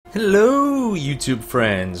Hello, YouTube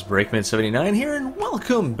friends. Breakman79 here, and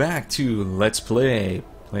welcome back to Let's Play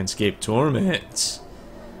Planescape Torment.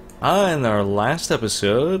 In our last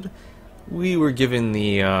episode, we were given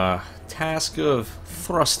the task of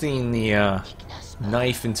thrusting the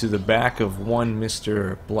knife into the back of one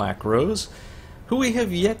Mr. Black Rose, who we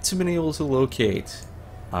have yet to been able to locate.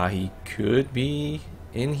 He could be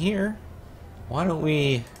in here. Why don't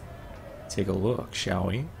we take a look, shall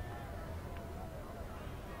we?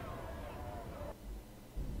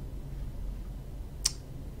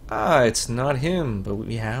 It's not him, but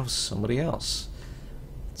we have somebody else.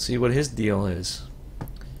 Let's see what his deal is.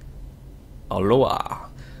 Aloha.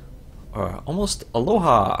 Or almost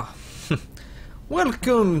aloha.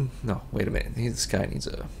 Welcome. No, wait a minute. This guy needs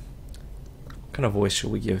a... What kind of voice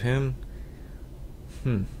should we give him?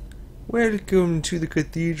 Welcome to the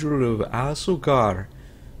Cathedral of Asokar.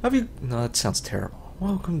 Have you... No, that sounds terrible.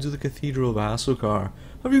 Welcome to the Cathedral of Asokar.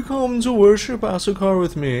 Have you come to worship Asokar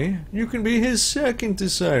with me? You can be his second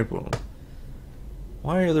disciple.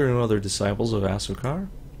 Why are there no other disciples of Asokar?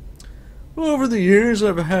 Well, over the years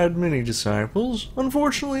I've had many disciples.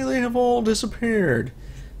 Unfortunately, they have all disappeared.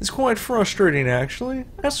 It's quite frustrating, actually.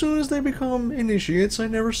 As soon as they become initiates, I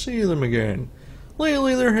never see them again.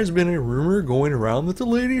 Lately, there has been a rumor going around that the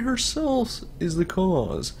lady herself is the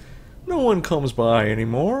cause. No one comes by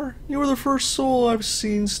anymore. You are the first soul I've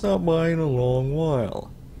seen stop by in a long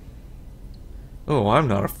while. Oh, I'm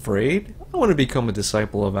not afraid. I want to become a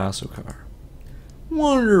disciple of Asokar.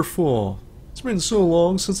 Wonderful. It's been so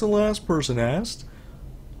long since the last person asked.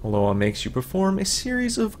 Aloha makes you perform a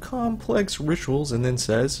series of complex rituals and then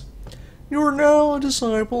says, "You are now a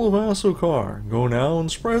disciple of Asokar. Go now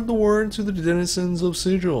and spread the word to the denizens of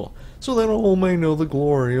Sigil, so that all may know the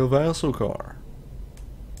glory of Asokar."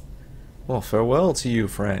 Well, farewell to you,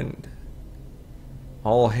 friend.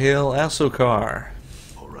 All hail Asokar.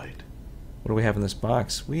 All right. What do we have in this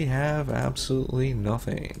box? We have absolutely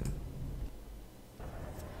nothing.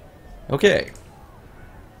 Okay.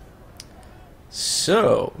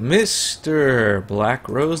 So, Mr. Black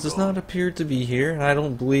Rose does not appear to be here, and I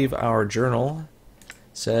don't believe our journal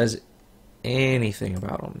says anything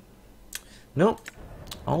about him. Nope.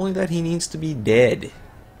 Only that he needs to be dead.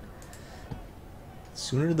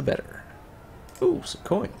 Sooner the better. Ooh, some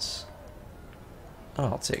coins.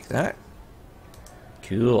 I'll take that.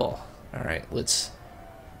 Cool. Alright, let's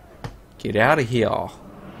get out of here.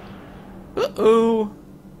 Uh-oh.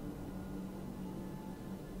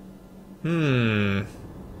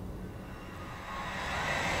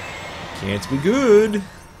 Can't be good.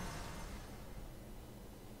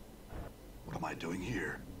 What am I doing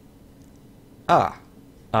here? I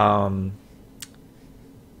don't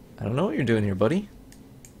know what you're doing here, buddy.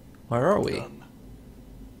 Where are we? Done.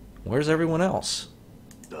 Where's everyone else?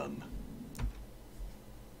 Done.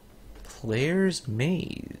 Player's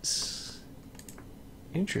Maze.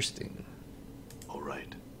 Interesting. All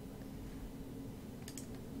right.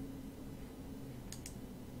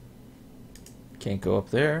 Can't go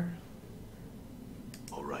up there.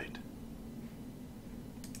 All right.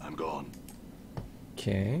 I'm gone.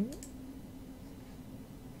 Okay.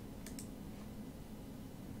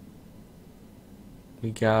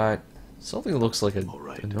 We got something that looks like a All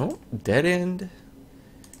right. no dead end.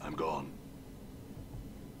 I'm gone.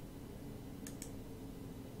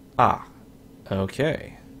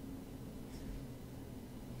 Okay.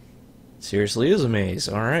 Seriously is a maze.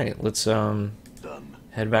 All right, let's Done.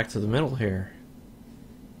 head back to the middle here.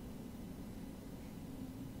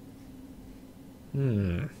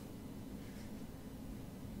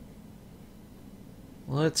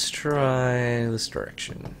 Let's try this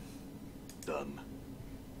direction. Done.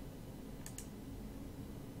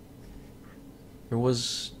 There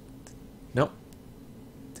was... Nope.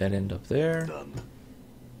 Dead end up there. Done.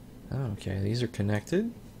 Okay, these are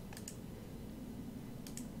connected.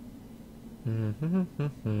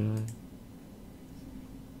 I'm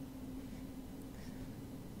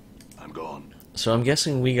gone. So I'm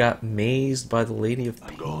guessing we got mazed by the Lady of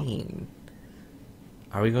I'm Pain.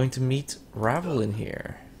 Are we going to meet Ravel in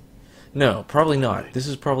here? No, probably not. Right. This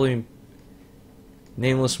is probably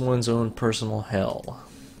Nameless One's own personal hell.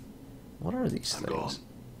 What are these I'm things? gone.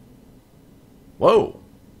 Whoa!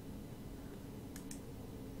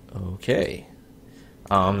 Okay.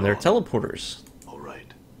 They're teleporters. All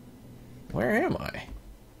right. Where am I?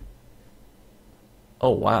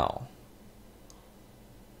 Oh, wow.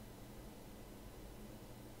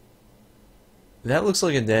 That looks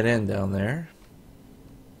like a dead end down there.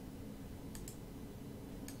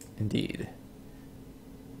 Indeed.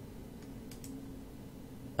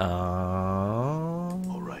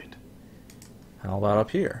 All right. How about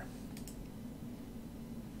up here?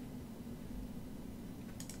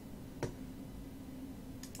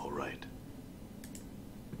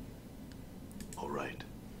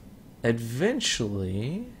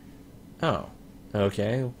 eventually... Oh,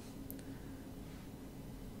 okay.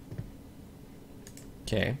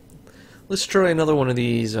 Okay. Let's try another one of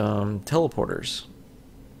these teleporters.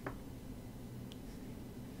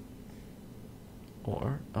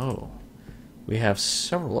 Or, oh, we have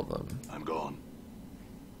several of them. I'm gone.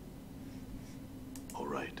 All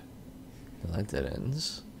right. Well, that dead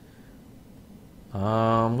ends.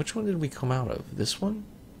 Which one did we come out of? This one?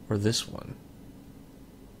 Or this one?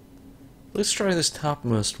 Let's try this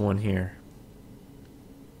topmost one here.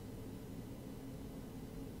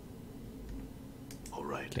 All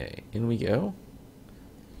right. Okay, in we go.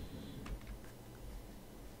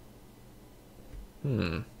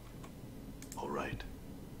 All right.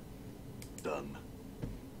 Done.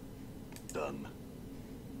 Done.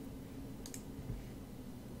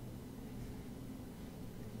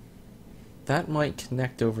 That might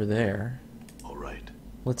connect over there. All right.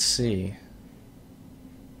 Let's see.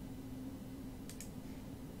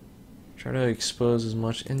 Try to expose as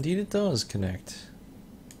much. Indeed, it does connect.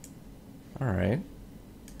 Alright.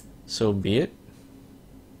 So be it.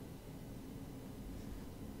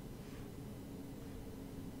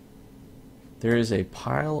 There is a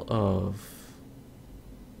pile of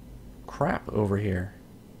crap over here.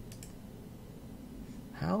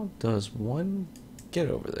 How does one get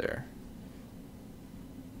over there?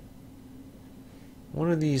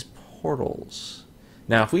 One of these portals.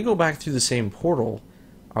 Now, if we go back through the same portal,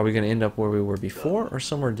 are we going to end up where we were before or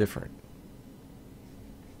somewhere different?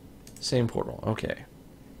 Same portal. Okay.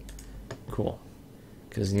 Cool.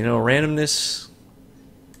 Because, you know, randomness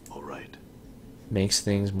All right. makes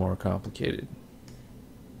things more complicated.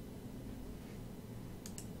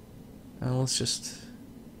 Let's just...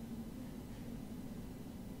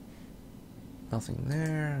 Nothing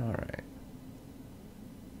there. Alright.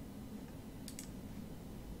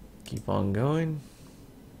 Keep on going.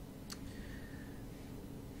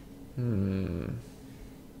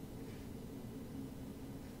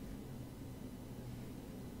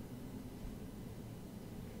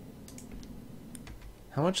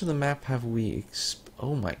 How much of the map have we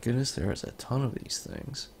oh my goodness, there is a ton of these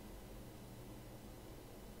things.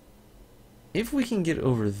 If we can get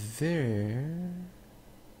over there...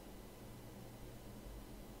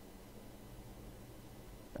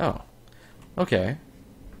 Oh. Okay.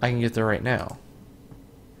 I can get there right now.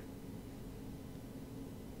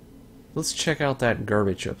 Let's check out that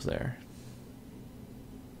garbage up there.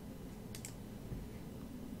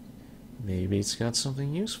 Maybe it's got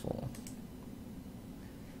something useful.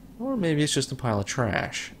 Or maybe it's just a pile of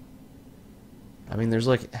trash. I mean, there's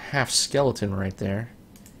like half skeleton right there.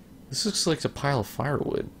 This looks like a pile of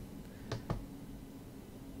firewood.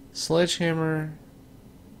 Sledgehammer.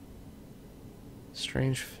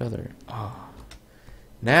 Strange feather. Ah.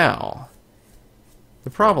 Now,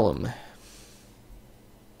 the problem.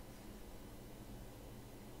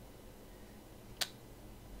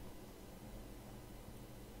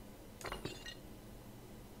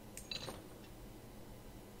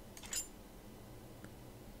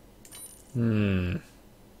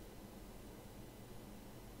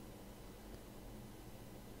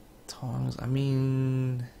 Tongs. I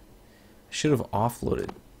mean, I should have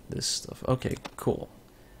offloaded this stuff. Okay, cool.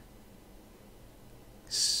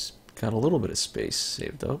 Got a little bit of space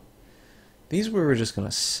saved up. These we were just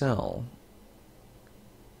gonna sell.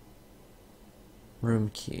 Room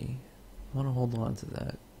key. I want to hold on to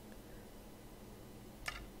that.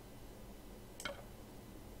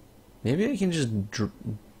 Maybe I can just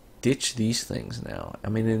ditch these things now. I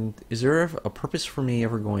mean, is there a purpose for me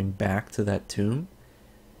ever going back to that tomb?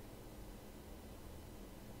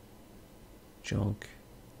 Junk.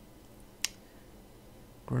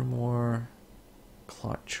 Grimoire.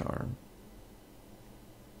 Clot charm.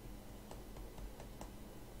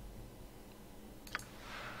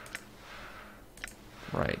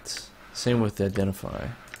 Right. Same with the identify.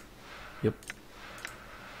 Yep.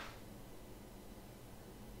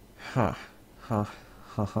 Ha. Ha.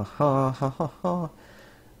 Ha ha ha ha ha ha.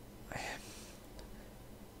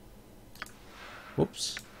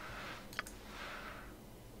 Whoops.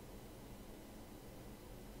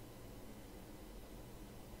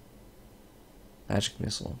 Magic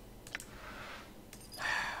missile.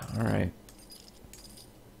 Alright.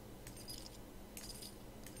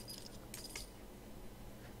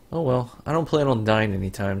 Oh well, I don't plan on dying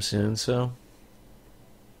anytime soon, so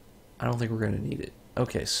I don't think we're going to need it.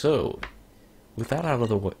 Okay, so with that out of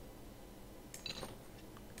the way...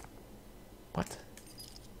 What?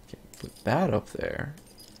 Okay, put that up there.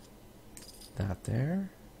 That there.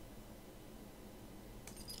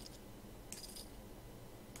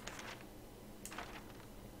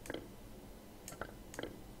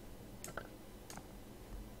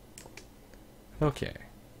 Okay.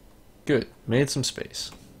 Good. Made some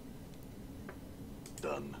space.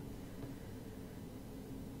 Done.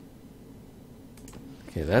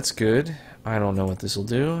 Okay, that's good. I don't know what this will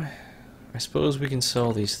do. I suppose we can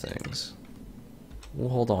sell these things. We'll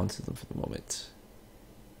hold on to them for the moment.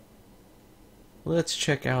 Let's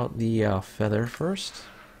check out the feather first.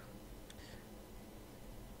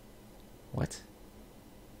 What?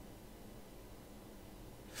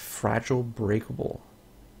 Fragile breakable.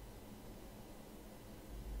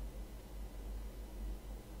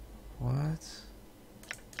 What?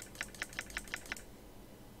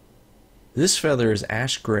 This feather is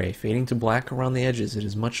ash gray, fading to black around the edges. It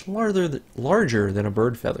is much larger than a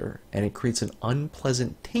bird feather, and it creates an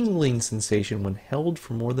unpleasant tingling sensation when held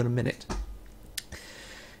for more than a minute.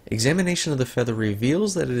 Examination of the feather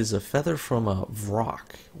reveals that it is a feather from a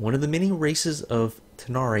Vrock, one of the many races of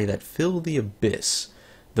Tenari that fill the abyss.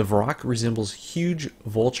 The Vrock resembles huge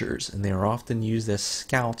vultures, and they are often used as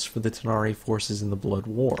scouts for the Tenari forces in the Blood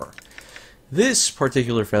War. This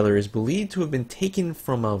particular feather is believed to have been taken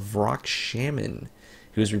from a Vrock shaman,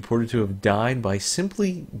 who is reported to have died by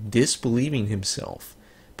simply disbelieving himself.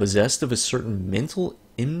 Possessed of a certain mental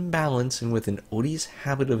imbalance and with an odious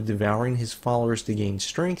habit of devouring his followers to gain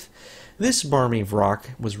strength, this barmy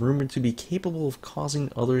Vrock was rumored to be capable of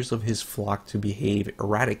causing others of his flock to behave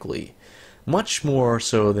erratically, much more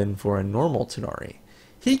so than for a normal Tenari.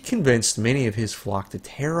 He convinced many of his flock to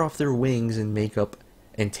tear off their wings and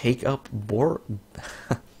take up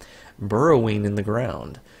burrowing in the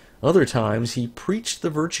ground. Other times he preached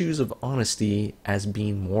the virtues of honesty as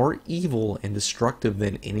being more evil and destructive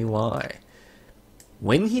than any lie.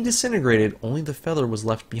 When he disintegrated, only the feather was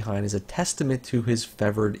left behind as a testament to his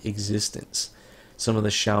fevered existence. Some of the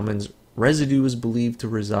shaman's residue is believed to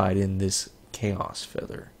reside in this chaos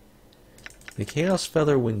feather. The chaos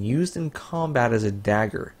feather, when used in combat as a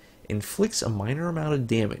dagger, inflicts a minor amount of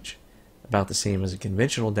damage, about the same as a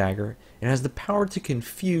conventional dagger, and has the power to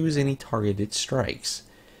confuse any target it strikes.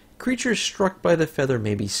 Creatures struck by the feather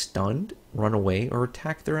may be stunned, run away, or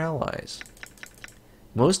attack their allies.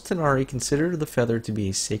 Most Tenari consider the feather to be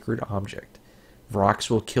a sacred object. Vrocks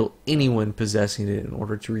will kill anyone possessing it in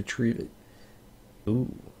order to retrieve it.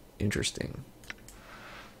 Ooh, interesting.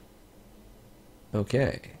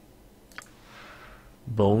 Okay.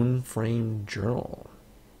 Bone frame journal.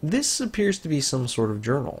 This appears to be some sort of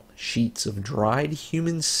journal. Sheets of dried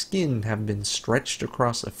human skin have been stretched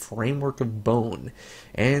across a framework of bone,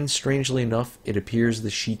 and strangely enough, it appears the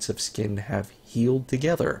sheets of skin have healed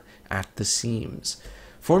together at the seams,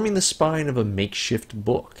 forming the spine of a makeshift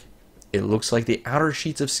book. It looks like the outer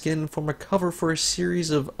sheets of skin form a cover for a series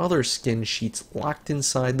of other skin sheets locked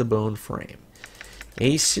inside the bone frame.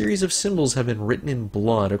 A series of symbols have been written in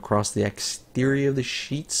blood across the exterior of the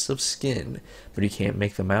sheets of skin, but you can't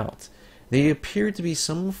make them out. They appear to be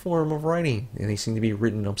some form of writing, and they seem to be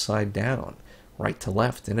written upside down, right to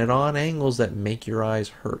left, and at odd angles that make your eyes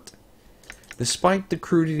hurt. Despite the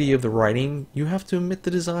crudity of the writing, you have to admit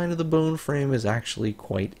the design of the bone frame is actually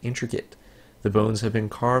quite intricate. The bones have been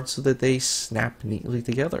carved so that they snap neatly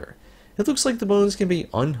together. It looks like the bones can be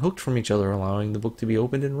unhooked from each other, allowing the book to be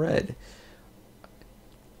opened and read.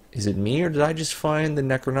 Is it me, or did I just find the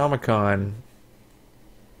Necronomicon?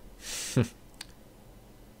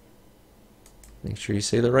 Make sure you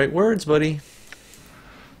say the right words, buddy.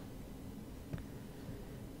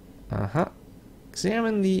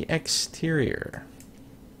 Examine the exterior.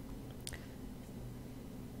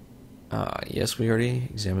 Yes, we already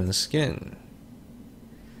examined the skin.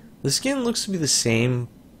 The skin looks to be the same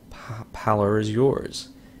pallor as yours.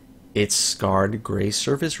 Its scarred gray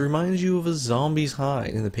surface reminds you of a zombie's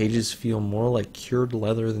hide, and the pages feel more like cured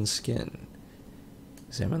leather than skin.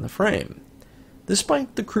 Examine the frame.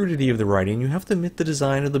 Despite the crudity of the writing, you have to admit the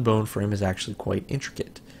design of the bone frame is actually quite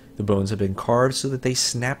intricate. The bones have been carved so that they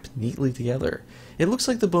snap neatly together. It looks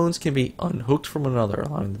like the bones can be unhooked from another,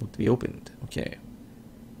 allowing the book to be opened. Okay.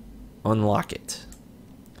 Unlock it.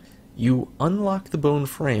 You unlock the bone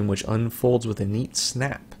frame, which unfolds with a neat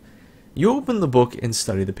snap. You open the book and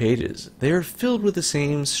study the pages. They are filled with the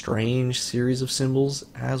same strange series of symbols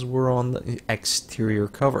as were on the exterior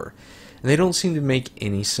cover, and they don't seem to make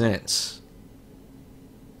any sense.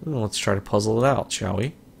 Well, let's try to puzzle it out, shall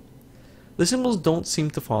we? The symbols don't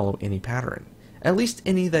seem to follow any pattern, at least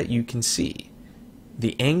any that you can see.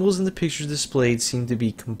 The angles in the pictures displayed seem to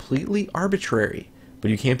be completely arbitrary,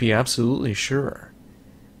 but you can't be absolutely sure.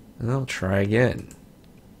 And I'll try again.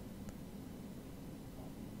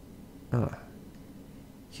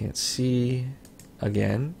 Can't see.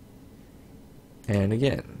 Again. And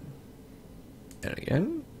again. And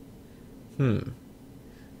again.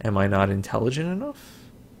 Am I not intelligent enough?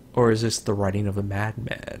 Or is this the writing of a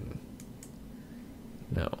madman?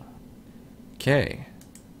 No. Okay.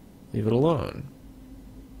 Leave it alone.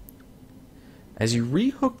 As you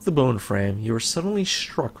rehook the bone frame, you are suddenly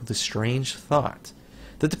struck with a strange thought.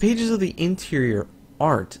 That the pages of the interior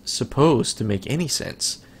aren't supposed to make any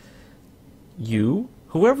sense. You,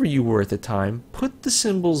 whoever you were at the time, put the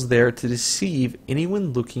symbols there to deceive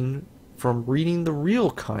anyone looking from reading the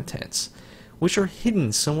real contents, which are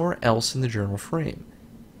hidden somewhere else in the journal frame.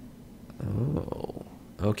 Oh,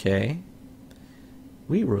 okay.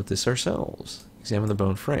 We wrote this ourselves. Examine the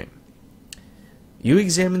bone frame. You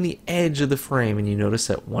examine the edge of the frame and you notice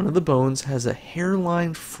that one of the bones has a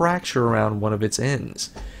hairline fracture around one of its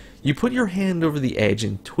ends. You put your hand over the edge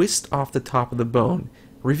and twist off the top of the bone,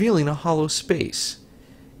 revealing a hollow space.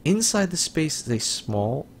 Inside the space is a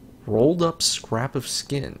small, rolled up scrap of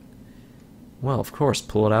skin. Well, of course,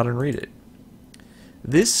 pull it out and read it.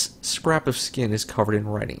 This scrap of skin is covered in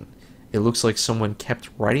writing. It looks like someone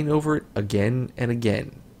kept writing over it again and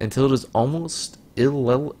again, until it is almost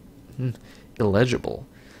illegible.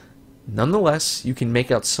 Nonetheless, you can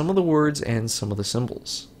make out some of the words and some of the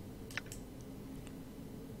symbols.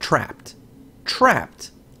 Trapped.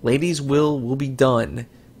 Trapped. Lady's will be done.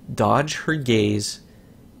 Dodge her gaze.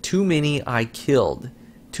 Too many I killed.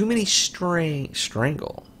 Too many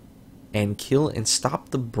strangle. And kill and stop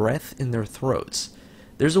the breath in their throats.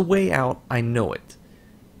 There's a way out, I know it.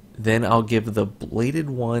 Then I'll give the bladed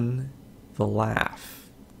one the laugh.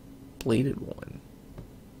 Bladed one.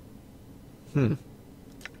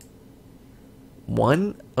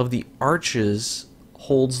 One of the arches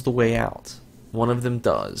holds the way out. One of them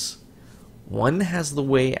does. One has the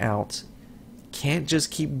way out. Can't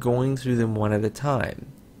just keep going through them one at a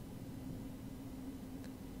time.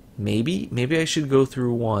 Maybe I should go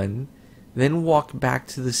through one, then walk back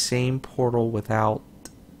to the same portal without...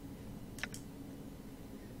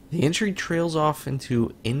 The entry trails off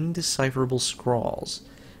into indecipherable scrawls.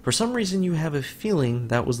 For some reason you have a feeling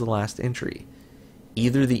that was the last entry.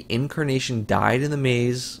 Either the incarnation died in the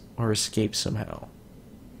maze or escaped somehow.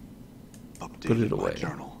 Put it away.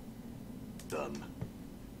 Journal. Done.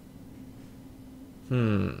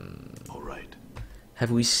 All right.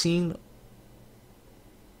 Have we seen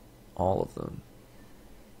all of them?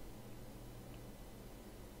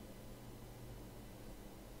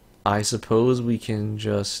 I suppose we can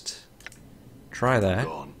just try that.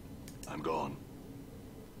 I'm gone.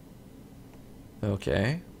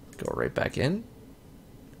 Okay. Go right back in.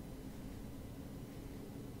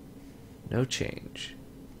 No change.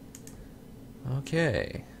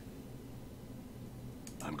 Okay.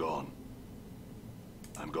 I'm gone.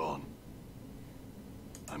 I'm gone.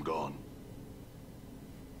 I'm gone.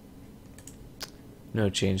 No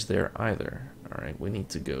change there either. Alright, we need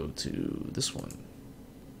to go to this one.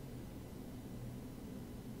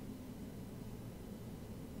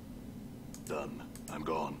 Done. I'm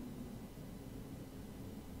gone.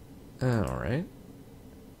 Alright.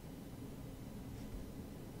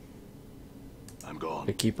 I'm gone.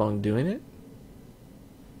 I keep on doing it?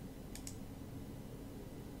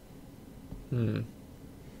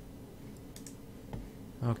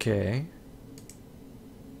 Okay.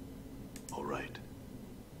 All right.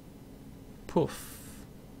 Poof.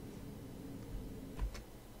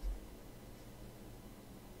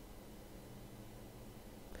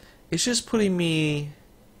 It's just putting me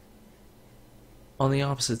on the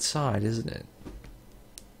opposite side, isn't it?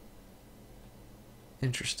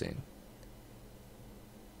 Interesting.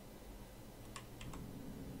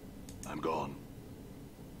 I'm gone.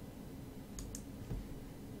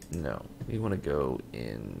 No, we want to go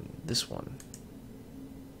in this one.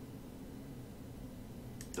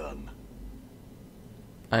 Done.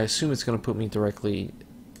 I assume it's going to put me directly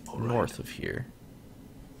All right. north of here.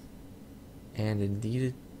 And indeed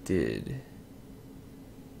it did.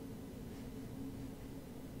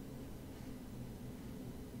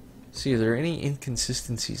 See, are there any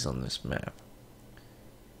inconsistencies on this map?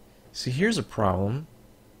 See, here's a problem.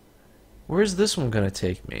 Where's this one going to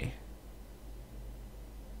take me?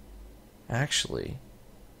 Actually,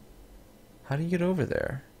 how do you get over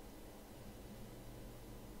there?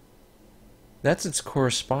 That's its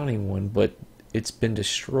corresponding one, but it's been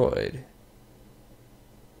destroyed.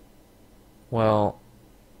 Well,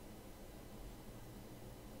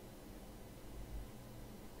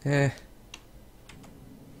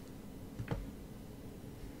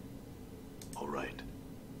 All right.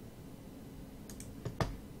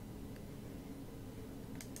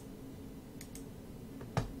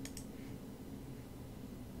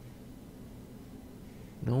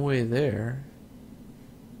 no way there.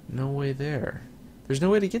 No way there. There's no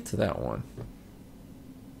way to get to that one.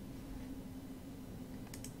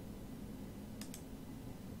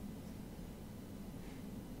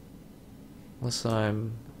 Unless I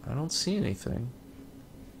don't see anything.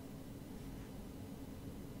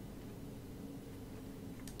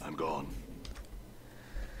 I'm gone.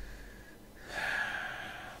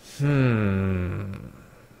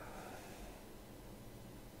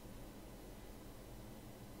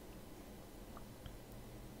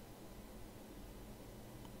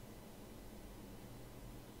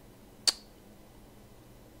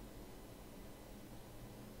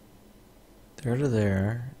 There to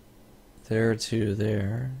there. There to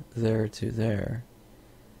there. There to there.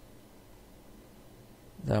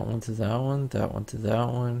 That one to that one. That one to that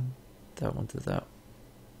one. That one to that.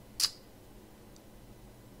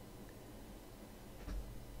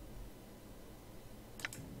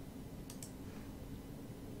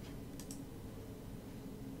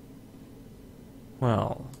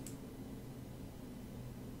 Well.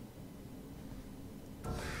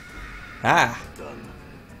 Ah! Done.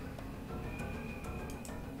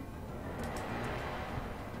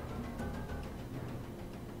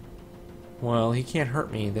 Well, he can't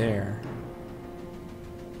hurt me there.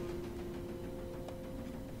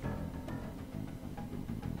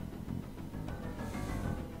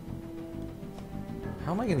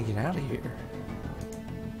 How am I gonna get out of here?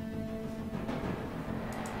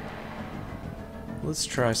 Let's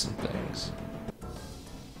try some things.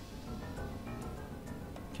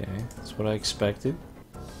 Okay, that's what I expected.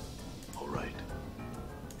 All right.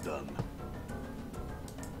 Done.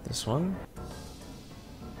 This one.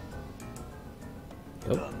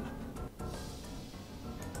 Yep. Done.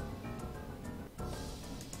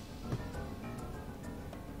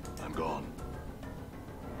 I'm gone.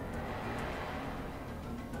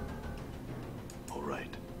 All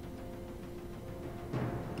right.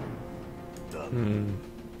 Done.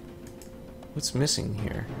 What's missing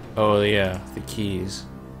here? Oh yeah, the keys.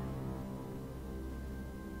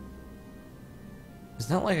 It's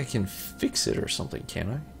not like I can fix it or something, can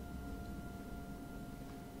I?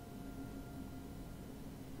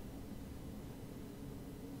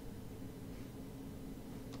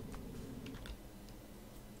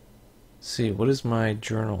 See, what does my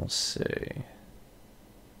journal say?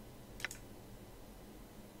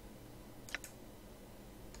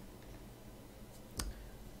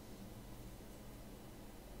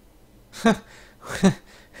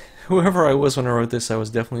 Whoever I was when I wrote this, I was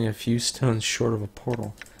definitely a few stones short of a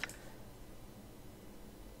portal.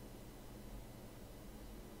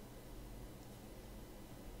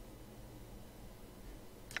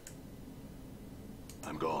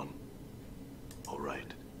 I'm gone. All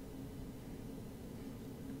right.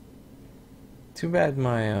 Too bad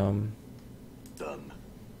my, Done.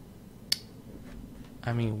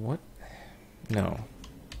 I mean, what? No.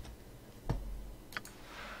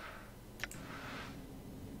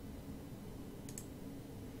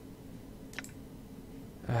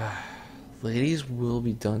 Ladies will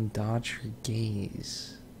be done. Dodge your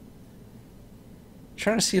gaze.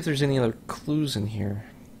 Trying to see if there's any other clues in here.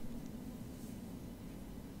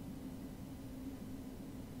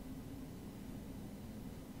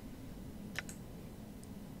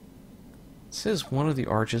 It says one of the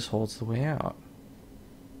arches holds the way out.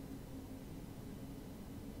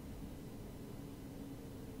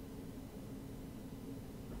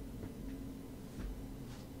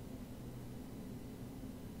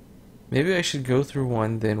 Maybe I should go through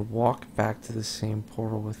one, then walk back to the same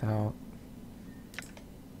portal without...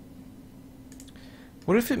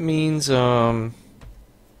 What if it means,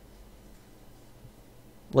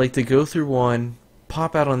 like to go through one,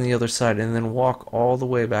 pop out on the other side, and then walk all the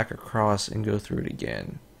way back across and go through it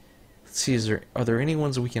again? Let's see, are there any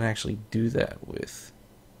ones we can actually do that with?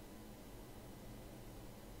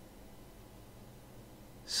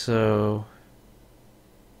 So...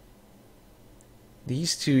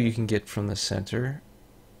 These two you can get from the center.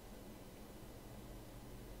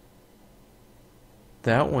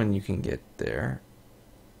 That one you can get there.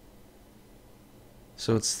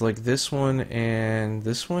 So it's like this one and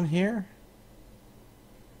this one here.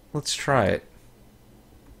 Let's try it.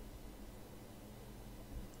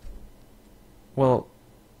 Well,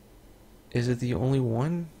 is it the only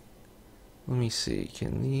one? Let me see.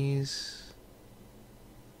 Can these...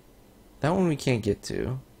 That one we can't get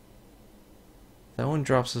to. That one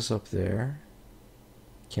drops us up there.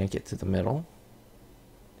 Can't get to the middle.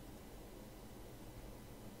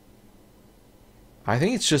 I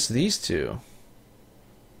think it's just these two.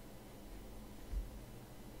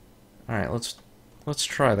 Alright, let's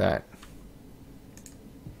try that.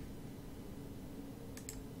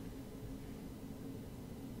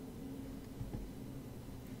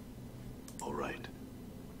 All right.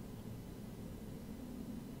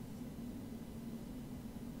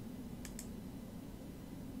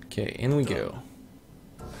 Okay, in we go.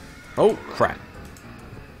 Oh, crap.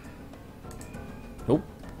 Nope.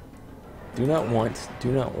 Do not want.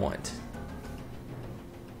 Do not want.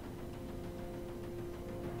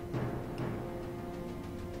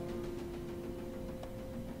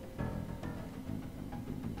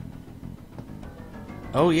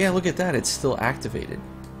 Oh yeah, look at that. It's still activated.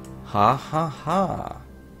 Ha ha ha.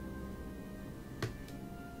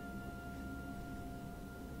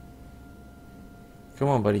 Come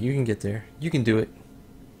on, buddy. You can get there. You can do it.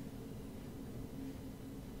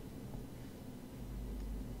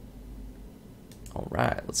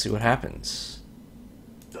 Alright, let's see what happens.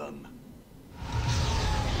 Done.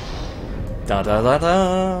 Da da da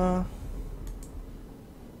da.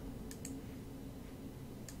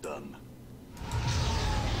 Done.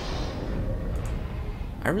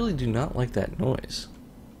 I really do not like that noise.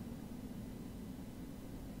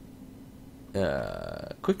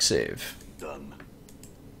 Quick save. Done.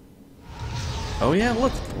 Oh yeah,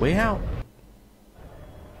 look, way out.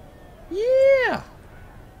 Yeah.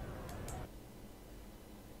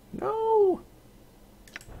 No.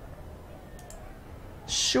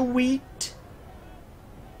 Sweet.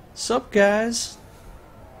 Sup, guys?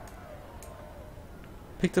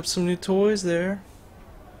 Picked up some new toys there.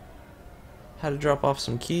 Had to drop off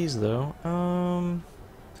some keys though.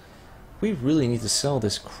 We really need to sell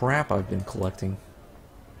this crap I've been collecting.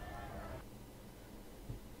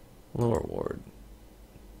 Lower ward.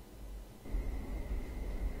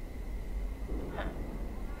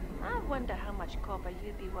 I wonder how much copper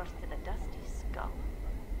you'd be worth to the Dusty Skull.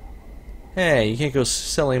 Hey, you can't go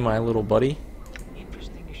selling my little buddy.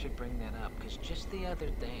 Interesting you should bring that up, because just the other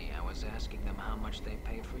day I was asking them how much they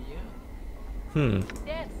paid for you.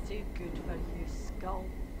 That's too good for you, Skull.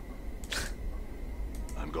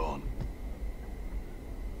 I'm gone.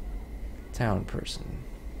 Town person.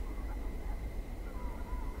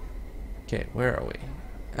 Okay, where are we?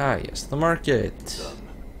 Ah, yes, the market. Done.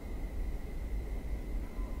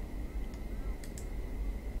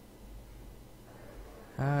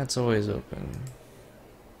 Ah, it's always open.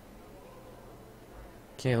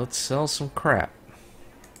 Okay, let's sell some crap.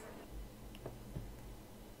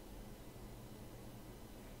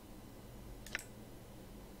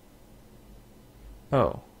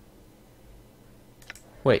 Oh.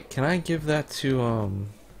 Wait, can I give that to,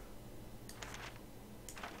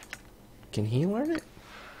 Can he learn it?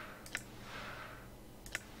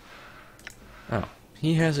 Oh,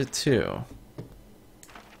 he has it too.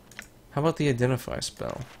 How about the identify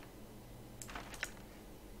spell?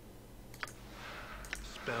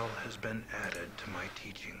 Spell has been added to my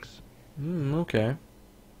teachings. Okay.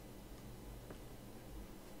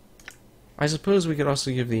 I suppose we could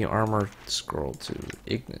also give the armor scroll to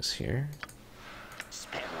Ignis here.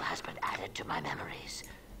 Spell has been added to my memories.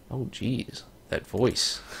 Oh, jeez. That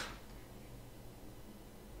voice.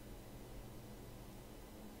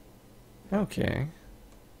 Okay.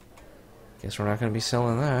 Guess we're not going to be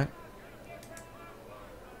selling that.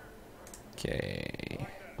 Okay.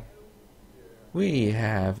 We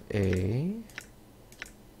have a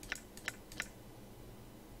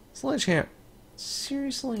sledgehammer.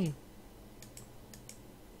 Seriously?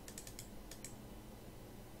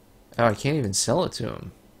 Oh, I can't even sell it to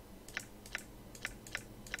him.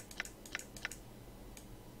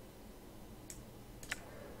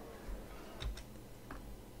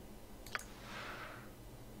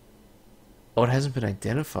 Oh, it hasn't been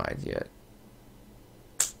identified yet.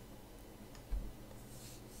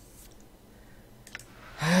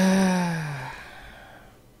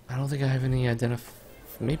 I don't think I have any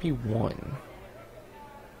maybe one.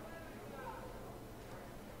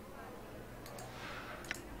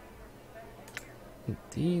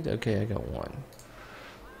 Indeed, okay, I got one.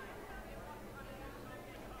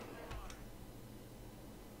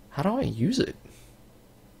 How do I use it?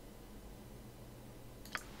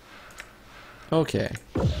 Okay.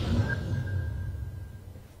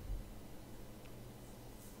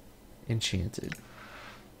 Enchanted.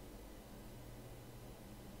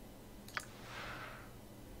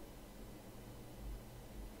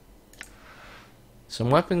 Some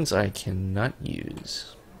weapons I cannot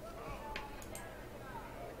use.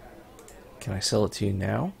 Can I sell it to you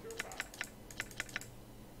now?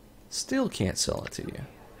 Still can't sell it to you.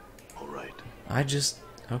 All right.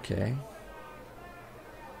 Okay.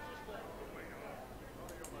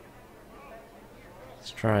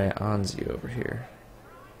 Let's try Anzi over here.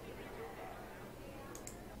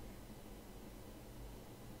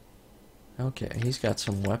 Okay, he's got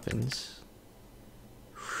some weapons.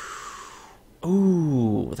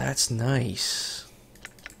 Ooh, that's nice.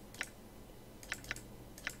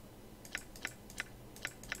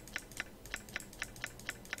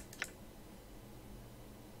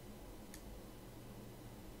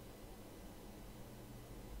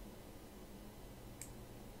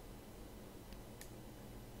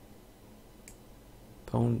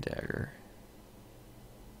 Bone dagger.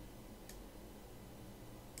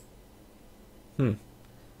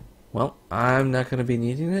 Well, I'm not going to be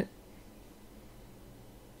needing it.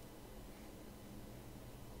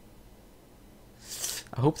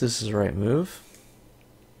 I hope this is the right move.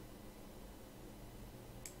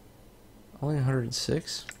 Only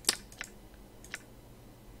 106.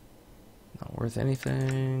 Not worth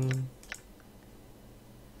anything.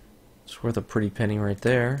 It's worth a pretty penny right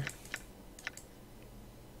there.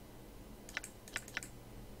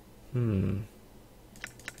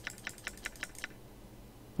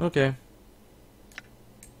 Okay.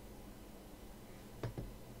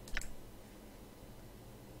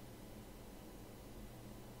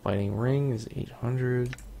 Biting ring is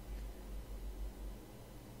 800.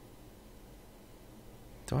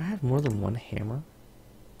 Do I have more than one hammer?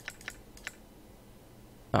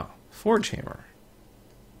 Oh, forge hammer.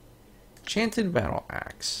 Enchanted battle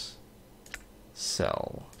axe.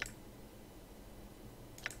 Sell.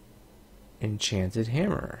 Enchanted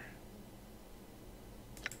hammer.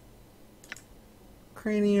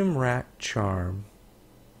 Cranium rat charm.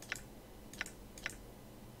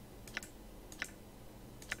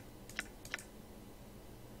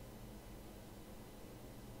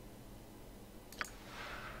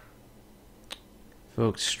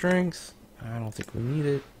 Evoke strength. I don't think we need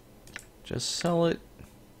it. Just sell it.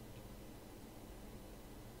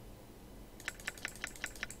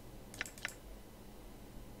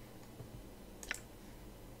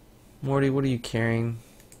 Morty, what are you carrying?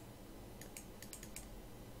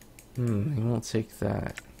 He won't take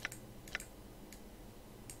that.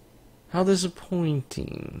 How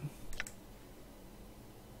disappointing.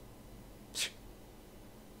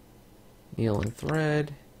 Needle and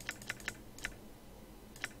thread.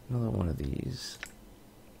 Another one of these.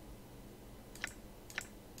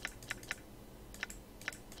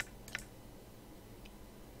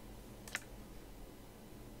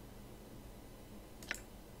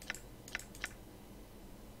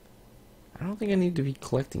 I don't think I need to be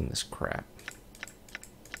collecting this crap.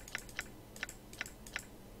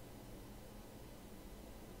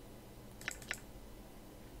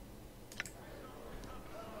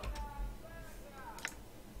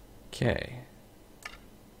 Okay.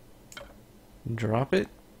 Drop it.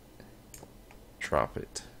 Drop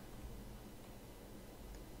it.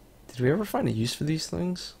 Did we ever find a use for these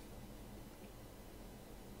things?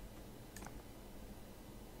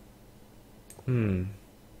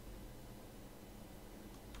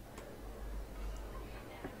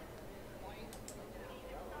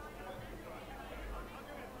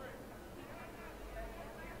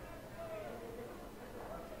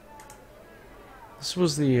 This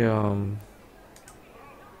was the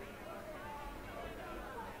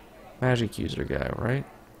magic user guy, right?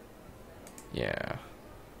 Yeah.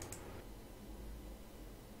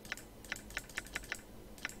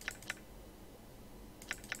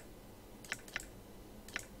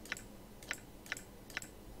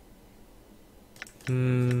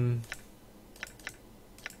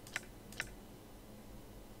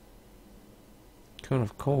 Cone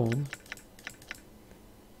of cold.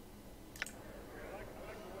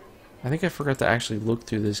 I think I forgot to actually look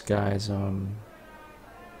through this guy's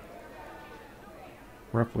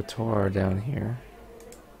repertoire down here.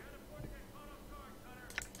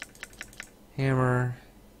 Hammer.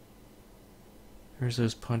 There's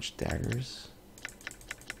those punch daggers.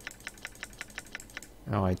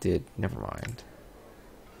 Oh, I did. Never mind.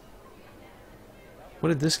 What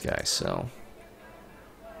did this guy sell?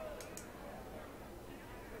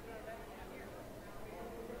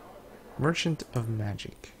 Merchant of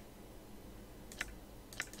Magic.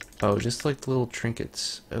 Oh, just like the little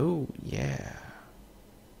trinkets. Oh, yeah.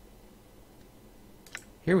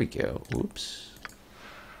 Here we go. Oops.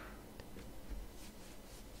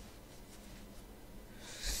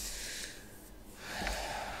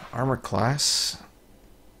 Armor class.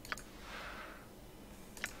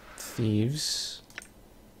 Thieves.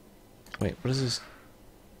 Wait, what is this?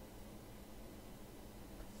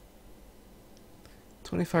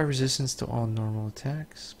 25 resistance to all normal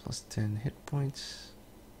attacks, plus 10 hit points.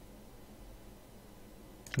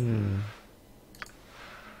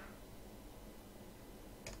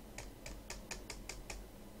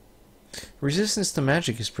 Resistance to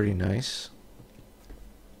magic is pretty nice.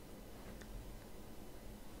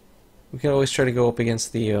 We can always try to go up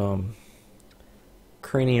against the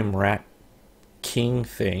cranium rat king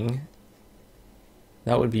thing.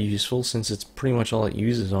 That would be useful since it's pretty much all it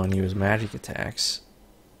uses on you is magic attacks.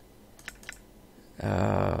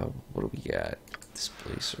 What do we got?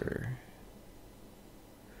 Displacer.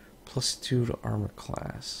 +2 to armor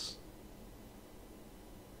class.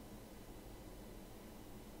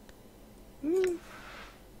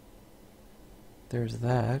 There's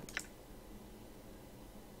that.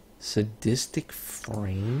 Sadistic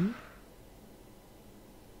frame?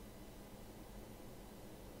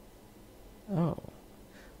 Oh.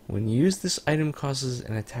 When used, this item causes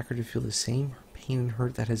an attacker to feel the same pain and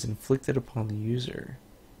hurt that is inflicted upon the user.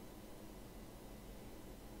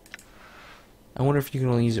 I wonder if you can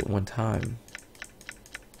only use it one time.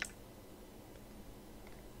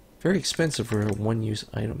 Very expensive for a one-use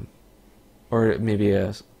item. Or maybe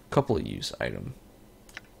a couple-use item.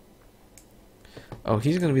 Oh,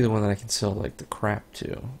 he's gonna be the one that I can sell, like, the crap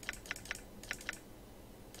to.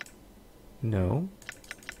 No.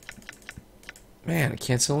 Man, I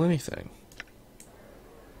can't sell anything.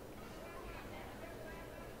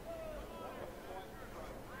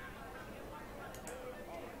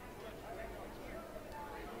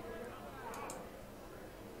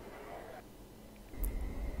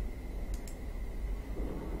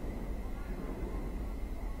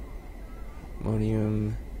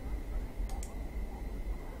 Ammonium.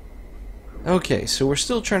 Okay, so we're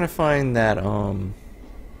still trying to find that,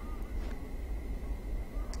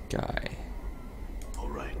 guy.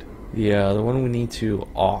 Alright. Yeah, the one we need to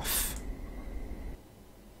off.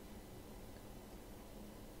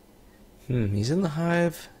 He's in the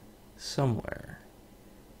hive somewhere.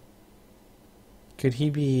 Could he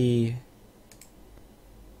be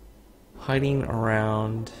hiding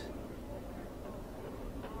around?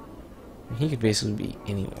 He could basically be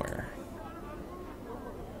anywhere.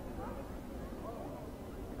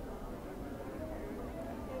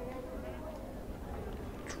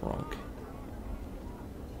 Drunk.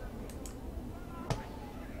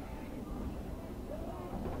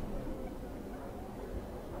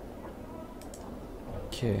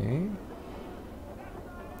 Okay.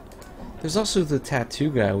 There's also the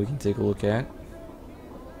tattoo guy we can take a look at.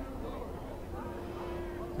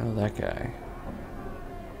 Oh, that guy.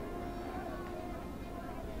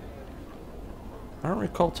 I don't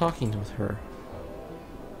recall talking with her.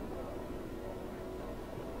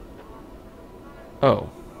 Oh.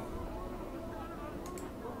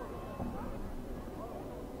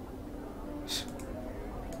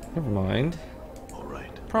 Never mind.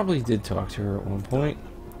 Alright. Probably did talk to her at one point.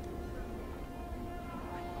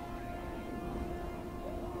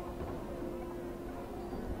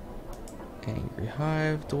 Angry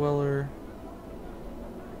hive dweller.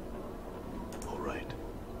 Alright.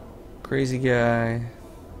 Crazy guy.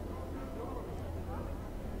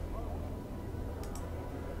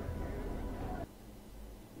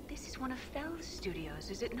 This is one of Fell's studios,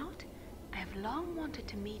 is it not? I have long wanted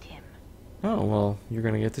to meet him. Oh, well, you're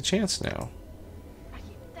gonna get the chance now. Are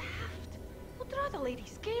you daft? We'll draw the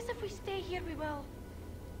ladies' gaze if we stay here, we will.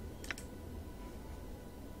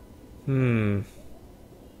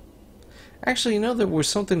 Actually, you know, there was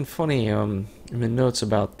something funny in the notes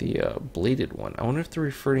about the bladed one. I wonder if they're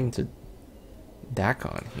referring to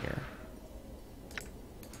Dakon here.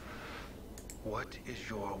 What is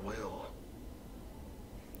your will?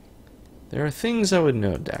 There are things I would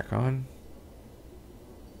know, Dakon.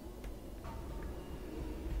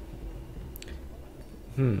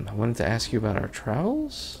 I wanted to ask you about our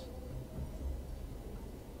travels?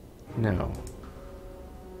 No.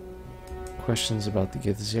 Questions about the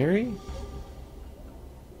Githzeri?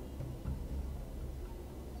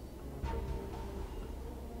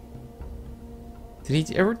 Did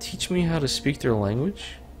he ever teach me how to speak their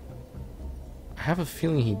language? I have a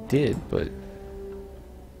feeling he did, but...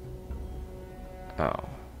 Oh.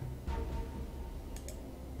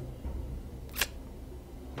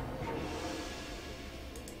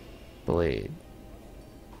 Blade.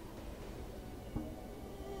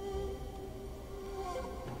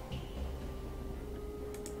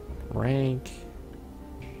 Rank.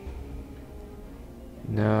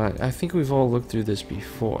 No, I think we've all looked through this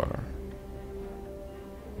before.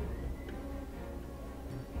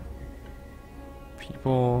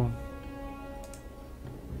 People.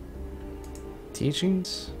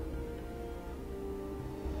 Teachings?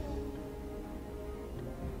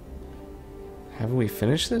 Haven't we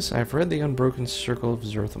finished this? I've read The Unbroken Circle of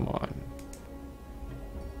Zerthamon.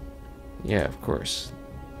 Yeah, of course.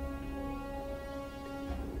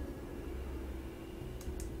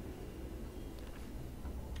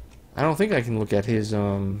 I don't think I can look at his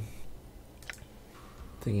thing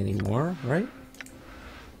anymore, right?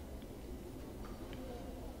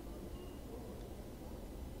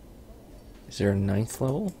 Is there a 9th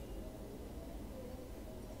level?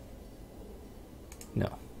 No.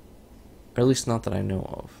 Or at least not that I know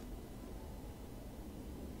of.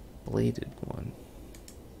 Bladed one.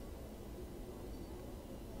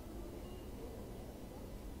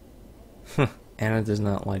 Anna does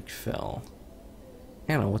not like Fell.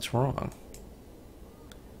 Anna, what's wrong?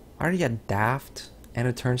 Are you daft?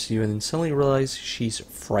 Anna turns to you and then suddenly realizes she's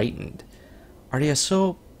frightened. Are you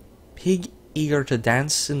so pig eager to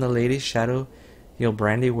dance in the lady's shadow? You'll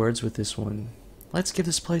brandy words with this one. Let's give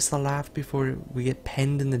this place the laugh before we get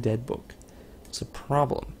penned in the dead book. It's a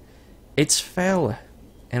problem. It's Fel.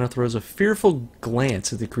 Anna throws a fearful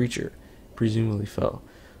glance at the creature, presumably Fel.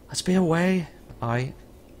 Let's be away.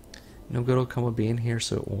 No good will come of being here,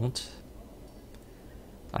 so it won't.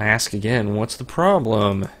 I ask again, what's the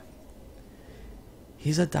problem?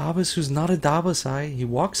 He's a Dabas who's not a Dabas, He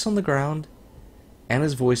walks on the ground.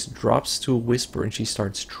 Anna's voice drops to a whisper and she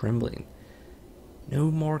starts trembling. No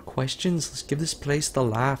more questions. Let's give this place the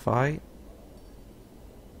laugh,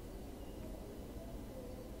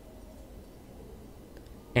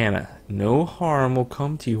 Anna, no harm will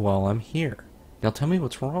come to you while I'm here. Now tell me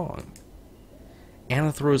what's wrong.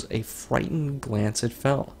 Anna throws a frightened glance at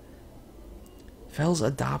Fel. Fel's a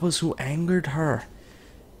Dabas who angered her.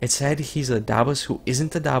 It said he's a Dabas who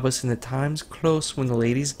isn't a Dabas, and the time's close when the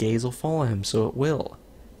lady's gaze will follow him, so it will.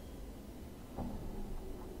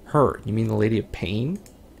 Her? You mean the Lady of Pain?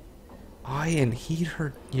 And heed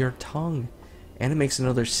your tongue. Anna makes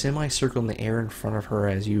another semicircle in the air in front of her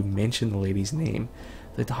as you mention the lady's name.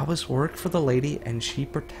 The Dabas work for the lady, and she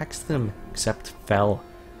protects them, except Fel.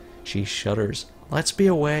 She shudders. Let's be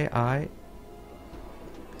away,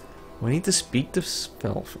 We need to speak to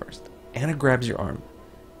Fel first. Anna grabs your arm.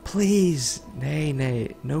 Please,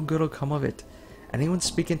 nay, no good will come of it. Anyone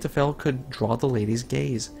speaking to Fel could draw the lady's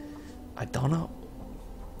gaze. Don't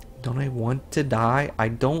I want to die? I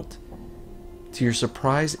don't. To your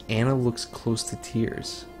surprise, Anna looks close to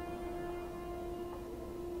tears.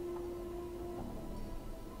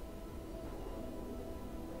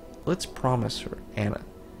 Let's promise her, Anna.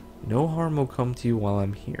 No harm will come to you while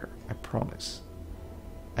I'm here. I promise.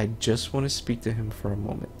 I just want to speak to him for a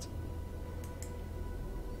moment.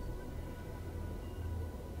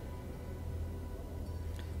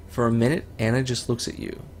 For a minute, Anna just looks at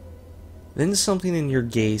you. Then something in your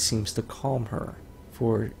gaze seems to calm her,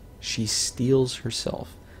 for she steels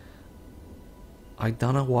herself. I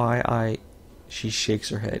don't know why She shakes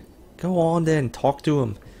her head. Go on then, talk to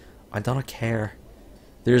him. I don't care.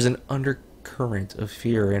 There's an undercurrent of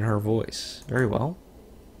fear in her voice. Very well.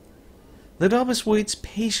 The Dabas waits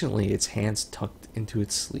patiently, its hands tucked into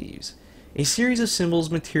its sleeves. A series of symbols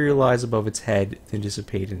materialize above its head, then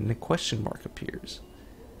dissipate, and a question mark appears.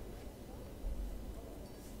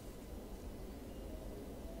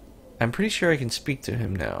 I'm pretty sure I can speak to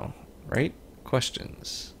him now, right?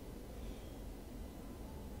 Questions.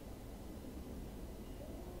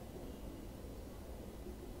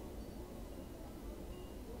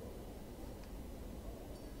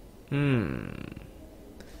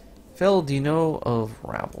 Fel, do you know of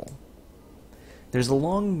Ravel? There's a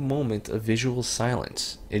long moment of visual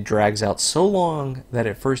silence. It drags out so long that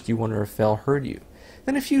at first you wonder if Fel heard you.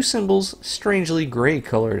 Then a few symbols, strangely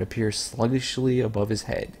gray-colored, appear sluggishly above his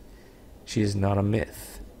head. She is not a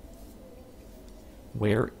myth.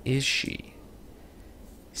 Where is she?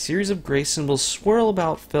 A series of gray symbols swirl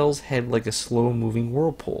about Fel's head like a slow-moving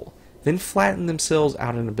whirlpool, then flatten themselves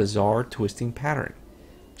out in a bizarre, twisting pattern.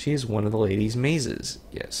 She is one of the lady's mazes.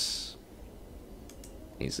 Yes.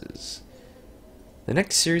 Mazes. The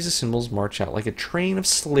next series of symbols march out like a train of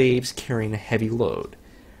slaves carrying a heavy load.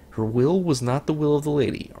 Her will was not the will of the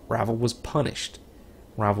lady. Ravel was punished.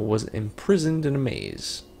 Ravel was imprisoned in a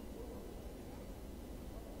maze.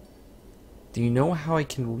 Do you know how I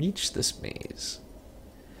can reach this maze?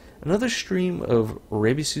 Another stream of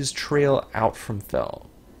rebuses trail out from Fel,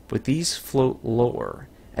 but these float lower,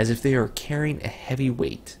 as if they are carrying a heavy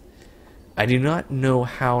weight. I do not know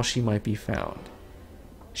how she might be found.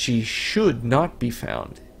 She should not be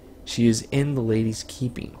found. She is in the lady's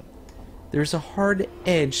keeping. There is a hard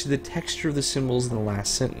edge to the texture of the symbols in the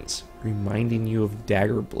last sentence, reminding you of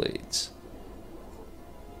dagger blades.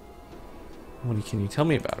 What can you tell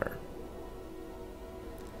me about her?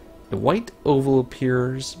 A white oval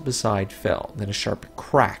appears beside Fel, then a sharp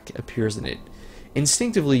crack appears in it.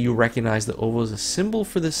 Instinctively, you recognize the oval as a symbol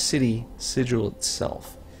for the city sigil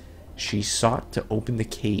itself. She sought to open the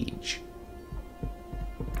cage.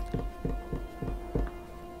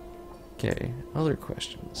 Okay, other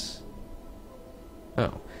questions.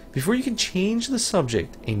 Oh, before you can change the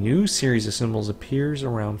subject, a new series of symbols appears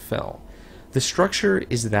around Fel. The structure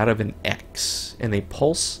is that of an X, and they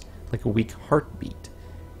pulse like a weak heartbeat.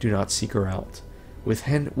 Do not seek her out.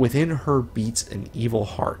 Within her beats an evil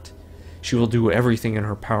heart. She will do everything in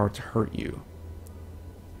her power to hurt you.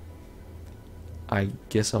 I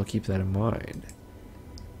guess I'll keep that in mind.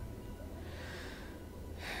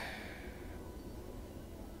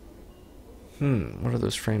 What are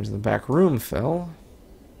those frames in the back room, Fel?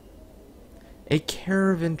 A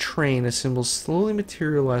caravan train of symbols slowly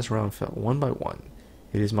materialize around Fel, one by one.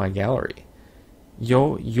 It is my gallery.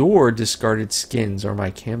 Your discarded skins are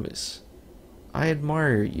my canvas. I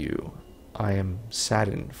admire you. I am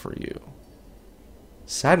saddened for you.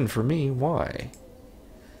 Saddened for me? Why?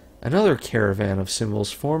 Another caravan of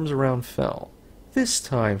symbols forms around Fel, this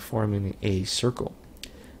time forming a circle.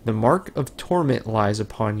 The mark of torment lies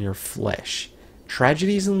upon your flesh.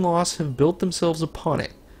 Tragedies and loss have built themselves upon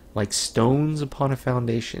it, like stones upon a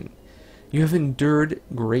foundation. You have endured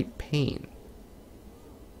great pain.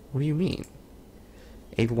 What do you mean?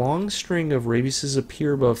 A long string of rabuses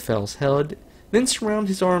appear above Fel's head, then surround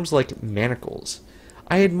his arms like manacles.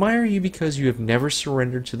 I admire you because you have never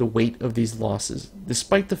surrendered to the weight of these losses,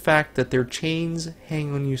 despite the fact that their chains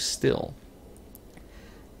hang on you still.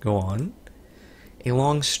 Go on. A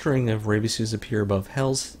long string of rabuses appear above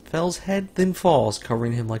Fel's head, then falls,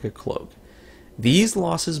 covering him like a cloak. These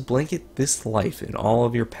losses blanket this life and all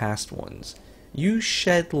of your past ones. You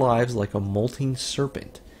shed lives like a molting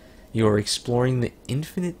serpent. You are exploring the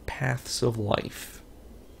infinite paths of life.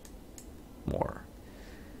 More.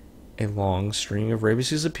 A long string of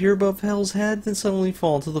rabuses appear above Fel's head, then suddenly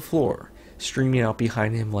fall to the floor, streaming out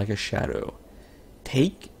behind him like a shadow.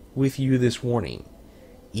 Take with you this warning.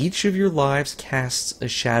 Each of your lives casts a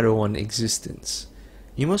shadow on existence.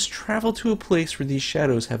 You must travel to a place where these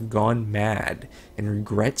shadows have gone mad, and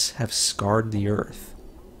regrets have scarred the earth.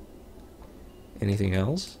 Anything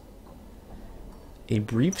else? A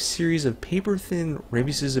brief series of paper-thin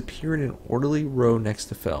rabuses appear in an orderly row next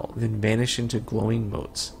to Fel, then vanish into glowing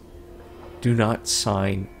motes. Do not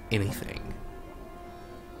sign anything.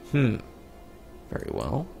 Very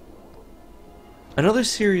well. Another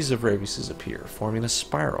series of rabuses appear, forming a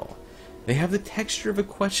spiral. They have the texture of a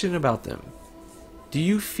question about them. Do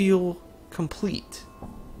you feel complete?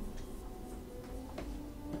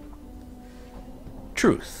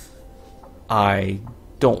 Truth. I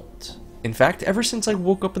don't. In fact, ever since I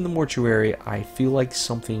woke up in the mortuary, I feel like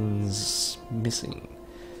something's missing.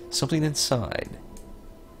 Something inside.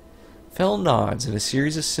 Fel nods, and a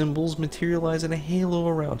series of symbols materialize in a halo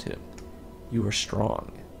around him. You are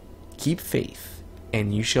strong. Keep faith,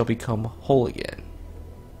 and you shall become whole again.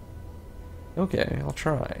 Okay, I'll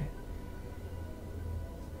try.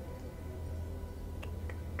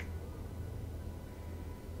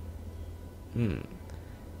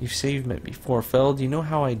 You've saved me before, Fel. Do you know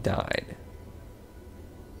how I died?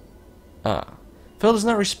 Fel does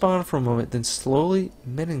not respond for a moment, then slowly,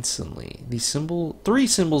 menacingly, three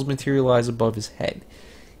symbols materialize above his head,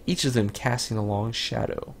 each of them casting a long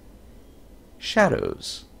shadow.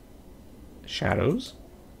 Shadows. Shadows?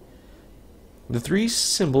 The three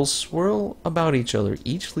symbols swirl about each other,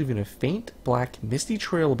 each leaving a faint, black, misty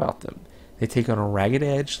trail about them. They take on a ragged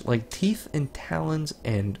edge, like teeth and talons,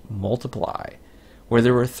 and multiply. Where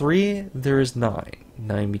there were 3, there is 9.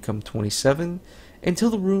 9 become 27, until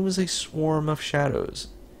the room is a swarm of shadows.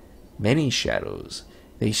 Many shadows.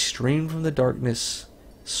 They streamed from the darkness,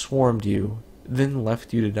 swarmed you, then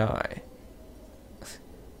left you to die.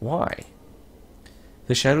 Why?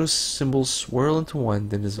 The shadow's symbols swirl into one,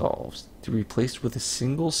 then dissolves, to be replaced with a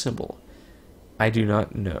single symbol. I do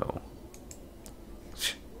not know.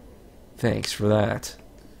 Thanks for that.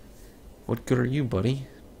 What good are you, buddy?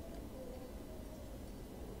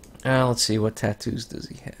 Let's see, what tattoos does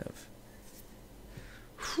he have?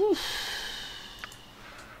 Whew.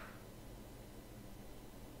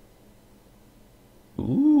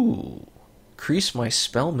 Ooh. Increase my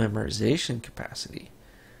spell memorization capacity.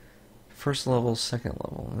 First level, second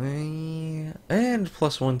level. And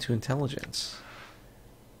 +1 to intelligence.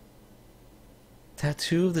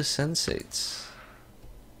 Tattoo of the Sensates.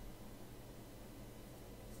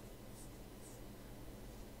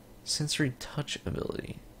 Sensory touch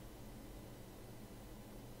ability.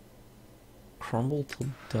 Crumble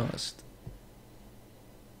to dust.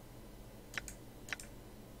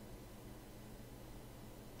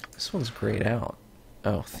 This one's grayed out.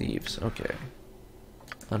 Oh, thieves. Okay.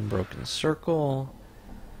 Unbroken circle.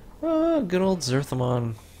 Oh, good old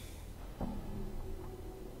Zerthamon.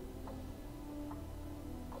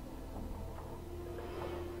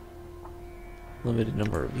 Limited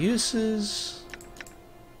number of uses.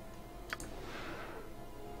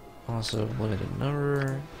 Also limited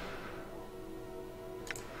number.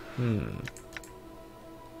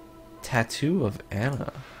 Tattoo of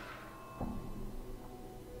Anna.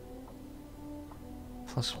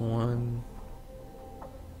 +1.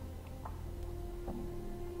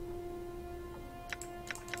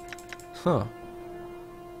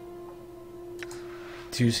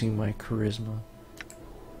 Reducing my charisma.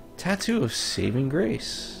 Tattoo of Saving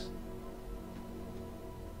Grace.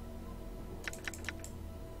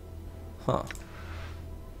 Huh.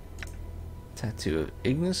 Tattoo of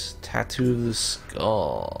Ignis. Tattoo of the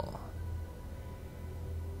Skull.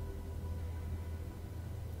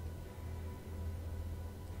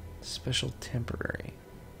 Special temporary.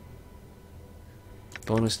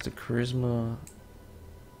 Bonus to charisma.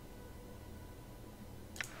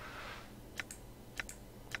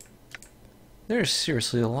 There's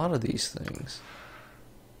seriously a lot of these things.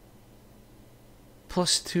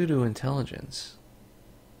 +2 to intelligence.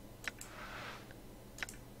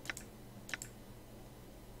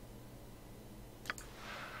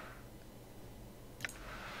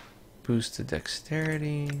 Boost to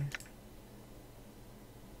dexterity.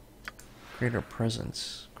 Greater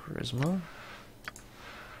presence. Charisma.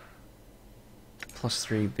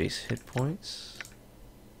 +3 base hit points.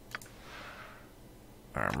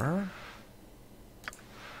 Armor.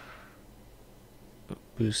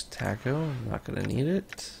 Boost taco, I'm not gonna need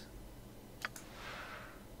it.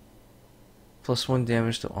 +1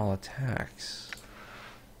 damage to all attacks.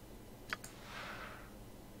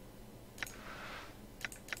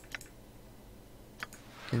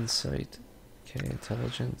 Insight. Okay,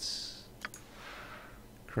 intelligence.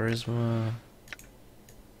 Charisma.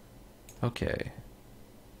 Okay.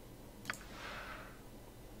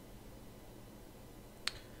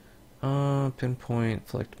 Pinpoint,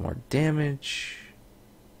 inflict more damage.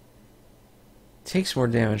 Takes more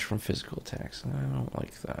damage from physical attacks. I don't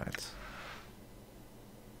like that.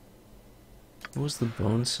 What was the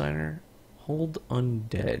bone signer? Hold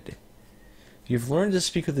undead. You've learned to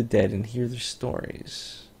speak with the dead and hear their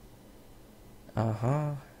stories.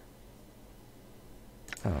 Uh-huh.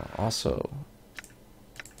 Oh, also.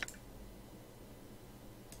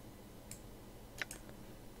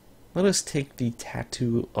 Let us take the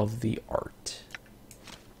Tattoo of the Art.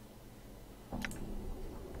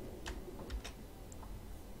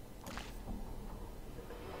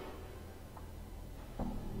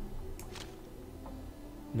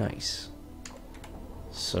 Nice.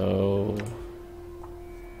 So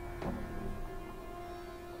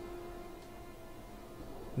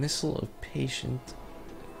Missile of Patient,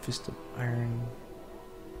 Fist of Iron.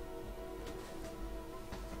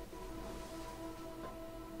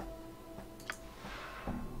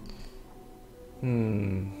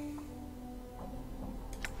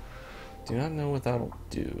 Do not know what that'll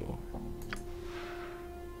do.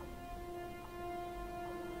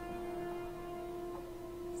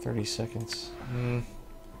 $30 seconds. Kind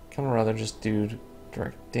of rather just do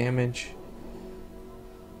direct damage.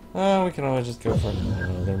 We can always just go for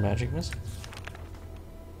another magic missile.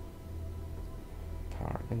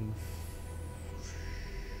 Power and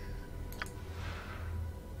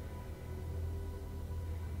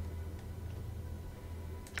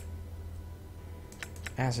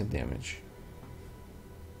acid damage.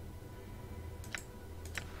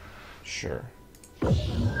 Sure.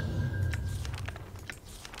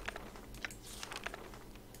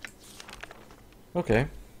 Okay.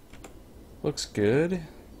 Looks good.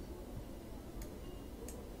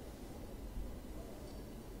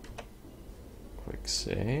 Quick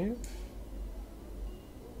save.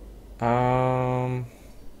 Done.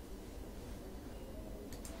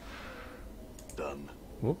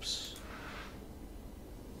 Whoops.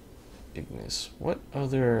 Ignis. What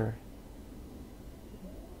other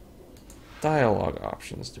dialogue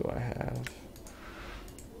options do I have?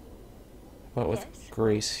 What with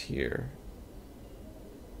Grace here?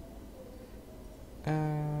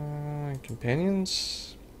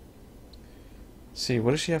 Companions? Let's see,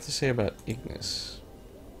 what does she have to say about Ignis?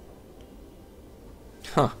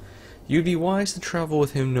 Huh. You'd be wise to travel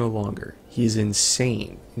with him no longer. He is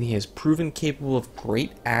insane, and he has proven capable of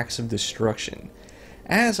great acts of destruction.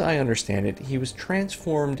 As I understand it, he was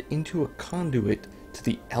transformed into a conduit to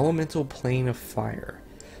the elemental plane of fire.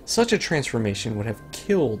 Such a transformation would have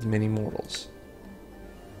killed many mortals.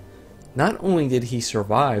 Not only did he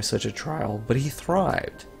survive such a trial, but he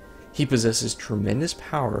thrived. He possesses tremendous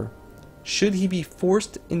power. Should he be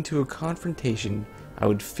forced into a confrontation, I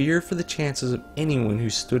would fear for the chances of anyone who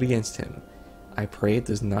stood against him. I pray it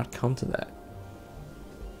does not come to that.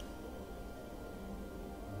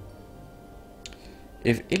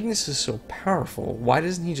 If Ignis is so powerful, why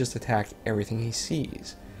doesn't he just attack everything he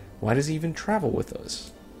sees? Why does he even travel with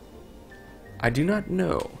us? I do not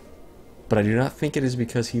know, but I do not think it is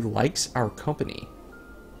because he likes our company.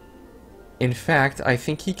 In fact, I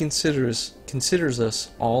think he considers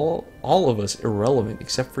us all of us irrelevant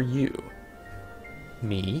except for you.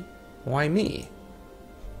 Me? Why me?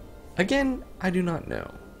 Again, I do not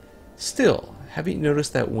know. Still, have you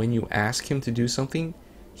noticed that when you ask him to do something,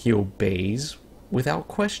 He obeys without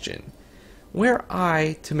question. Were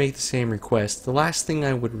I to make the same request, the last thing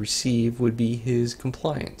I would receive would be his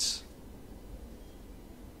compliance.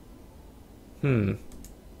 More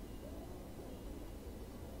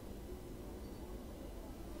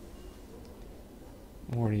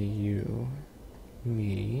to you.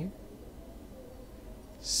 Me.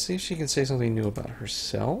 See if she can say something new about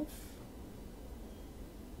herself.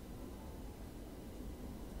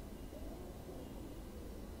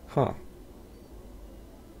 Huh.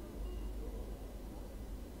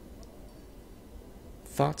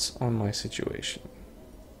 Thoughts on my situation.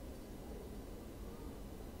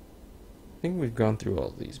 I think we've gone through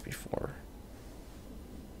all these before.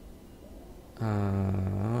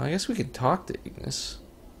 I guess we could talk to Ignis.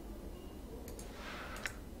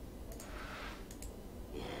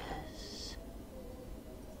 Yes.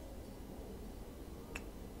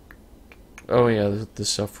 Oh yeah, the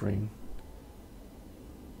suffering.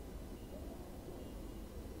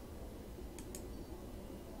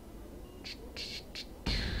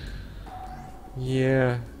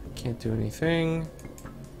 Yeah, can't do anything.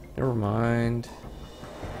 Never mind.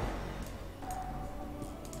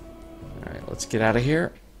 Alright, let's get out of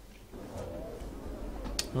here.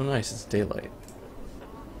 Oh nice, it's daylight.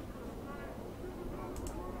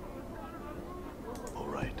 All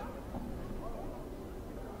right.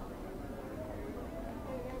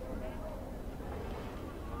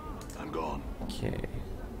 I'm gone. Okay.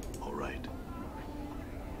 All right.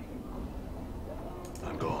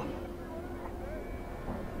 I'm gone.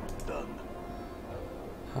 Done.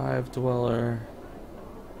 Hive Dweller.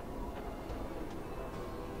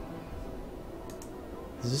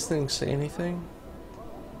 Does this thing say anything?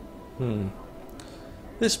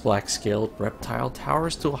 This black-scaled reptile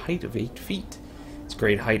towers to a height of 8 feet. Its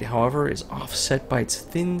great height, however, is offset by its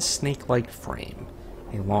thin, snake-like frame.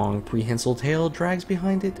 A long, prehensile tail drags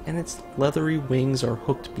behind it, and its leathery wings are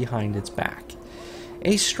hooked behind its back.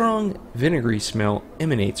 A strong, vinegary smell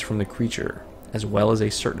emanates from the creature, as well as a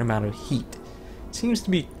certain amount of heat. It seems to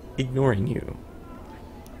be ignoring you.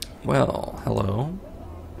 Well, hello.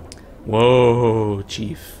 Whoa,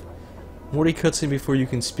 Chief. Morty cuts in before you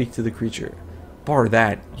can speak to the creature. Bar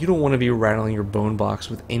that, you don't want to be rattling your bone box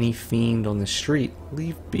with any fiend on the street.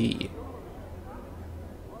 Leave be.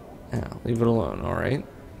 Yeah, leave it alone, alright?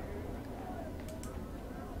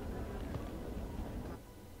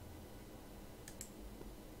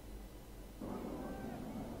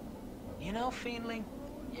 You know, Fiendling,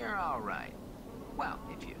 you're alright. Well,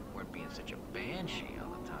 if you weren't being such a banshee all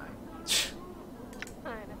the time.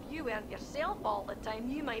 And if you weren't yourself all the time,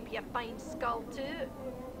 you might be a fine skull too.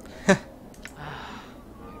 I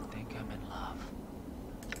think I'm in love.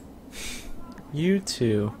 You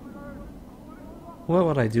too. What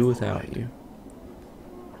would I do without you?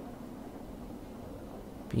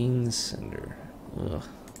 Bean Cinder. Ugh.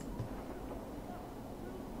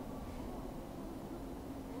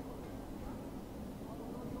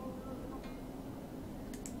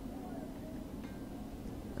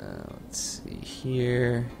 Let's see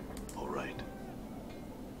here. All right.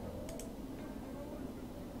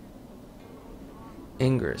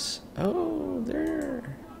 Ingress. Oh,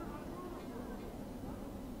 there.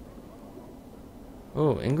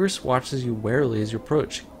 Oh, Ingress watches you warily as you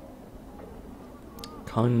approach.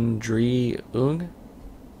 Kandri Ung?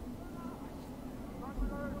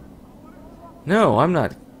 No, I'm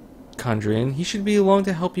not Kandrian. He should be along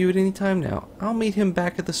to help you at any time now. I'll meet him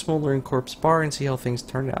back at the Smoldering Corpse Bar and see how things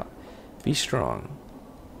turn out. Be strong.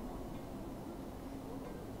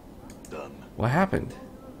 Done. What happened?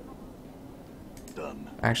 Done.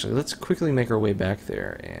 Actually, let's quickly make our way back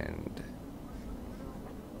there and...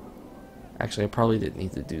 Actually, I probably didn't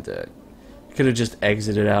need to do that. I could have just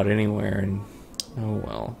exited out anywhere and... Oh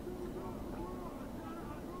well.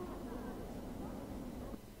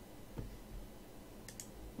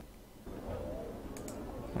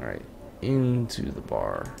 Alright, into the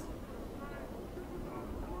bar.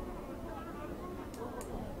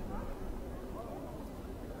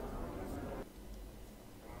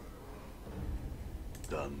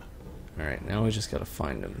 Done. Alright, now we just gotta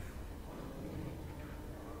find him.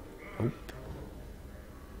 Nope.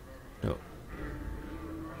 No.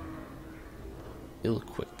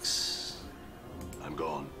 Ill-Quicks. I'm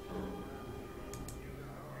gone.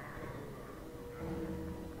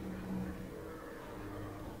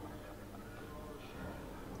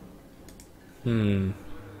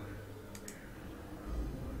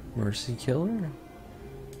 Mercy Killer?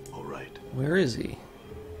 All right. Where is he?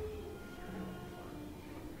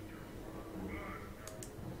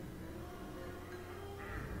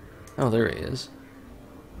 Oh, there he is.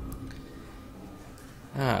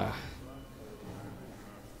 Ah.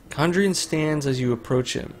 Condrian stands as you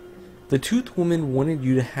approach him. The Toothed Woman wanted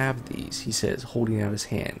you to have these, he says, holding out his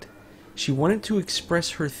hand. She wanted to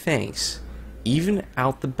express her thanks, even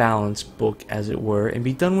out the balance book as it were, and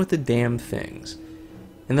be done with the damn things.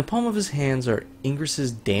 In the palm of his hands are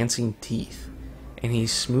Ingris's dancing teeth, and he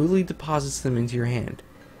smoothly deposits them into your hand.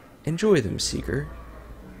 Enjoy them, Seeker.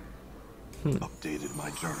 Updated my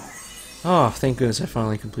journal. Oh, thank goodness I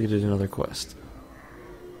finally completed another quest.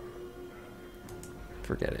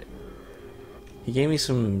 Forget it. He gave me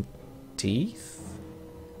some teeth?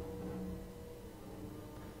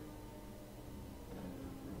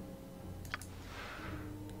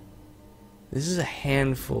 This is a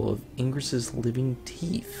handful of Ingris's living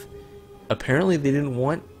teeth. Apparently they didn't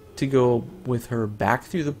want to go with her back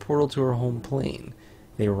through the portal to her home plane.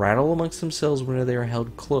 They rattle amongst themselves whenever they are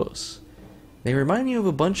held close. They remind you of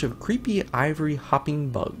a bunch of creepy ivory hopping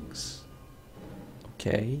bugs.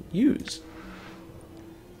 Okay, use.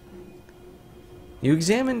 You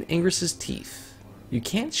examine Ingris's teeth. You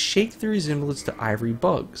can't shake the resemblance to ivory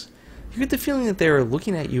bugs. You get the feeling that they are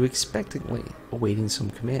looking at you expectantly, awaiting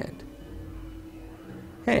some command.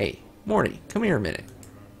 Hey, Morty, come here a minute.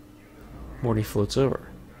 Morty floats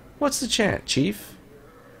over. What's the chat, Chief?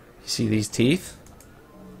 You see these teeth?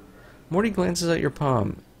 Morty glances at your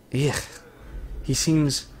palm. Ugh. He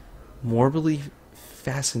seems morbidly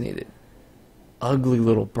fascinated. Ugly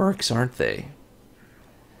little burks, aren't they?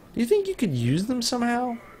 Do you think you could use them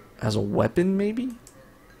somehow? As a weapon, maybe?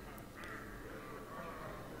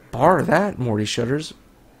 Bar that, Morty shudders.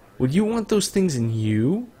 Would you want those things in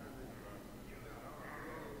you?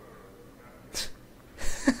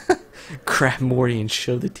 Grab Morty and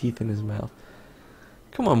shove the teeth in his mouth.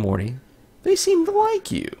 Come on, Morty. They seem to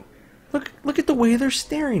like you. Look at the way they're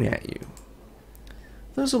staring at you.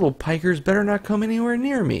 Those little pikers better not come anywhere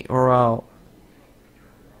near me, or I'll...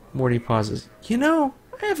 Morty pauses. You know,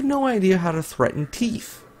 I have no idea how to threaten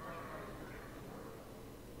teeth.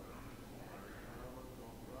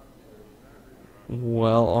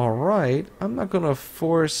 Well, alright. I'm not gonna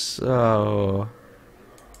force...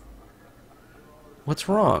 What's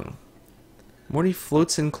wrong? Morty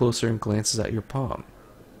floats in closer and glances at your palm.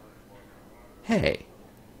 Hey,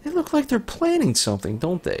 they look like they're planning something,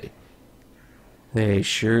 don't they? They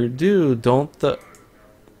sure do, don't the...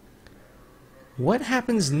 What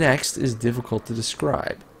happens next is difficult to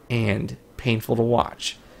describe, and painful to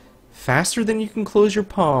watch. Faster than you can close your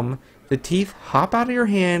palm, the teeth hop out of your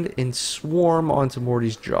hand and swarm onto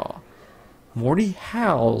Morty's jaw. Morty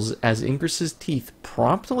howls as Ingris's teeth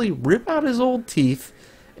promptly rip out his old teeth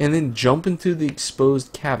and then jump into the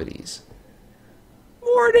exposed cavities.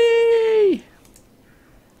 Morty!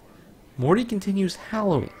 Morty continues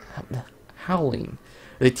howling.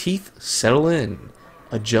 The teeth settle in,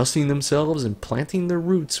 adjusting themselves and planting their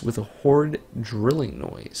roots with a horrid drilling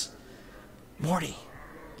noise. Morty,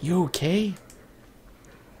 you okay?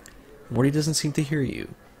 Morty doesn't seem to hear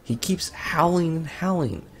you. He keeps howling and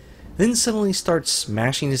howling, then suddenly starts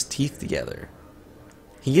smashing his teeth together.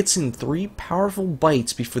 He gets in 3 powerful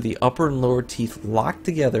bites before the upper and lower teeth lock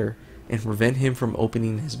together and prevent him from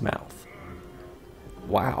opening his mouth.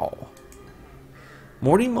 Wow.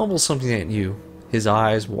 Morty mumbles something at you, his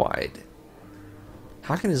eyes wide.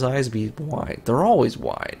 How can his eyes be wide? They're always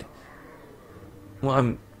wide.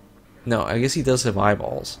 Well, no, I guess he does have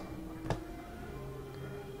eyeballs.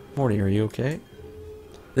 Morty, are you okay?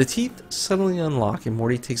 The teeth suddenly unlock and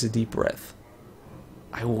Morty takes a deep breath.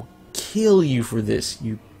 I will kill you for this.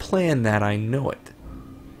 You planned that, I know it.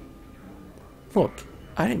 Look,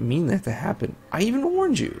 I didn't mean that to happen. I even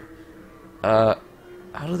warned you. How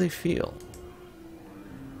do they feel?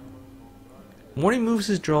 Morty moves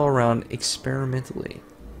his jaw around experimentally.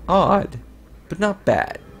 Odd, but not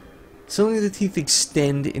bad. Suddenly the teeth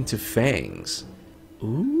extend into fangs.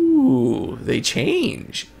 Ooh, they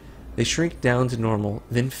change. They shrink down to normal,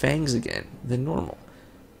 then fangs again, then normal.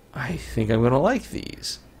 I think I'm gonna like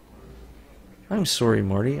these. I'm sorry,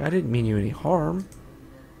 Morty. I didn't mean you any harm.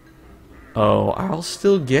 Oh, I'll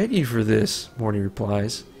still get you for this, Morty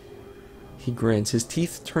replies. He grins. His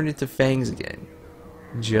teeth turn into fangs again.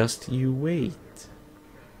 Just you wait.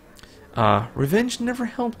 Revenge never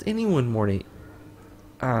helped anyone, Morty.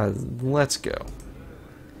 Let's go.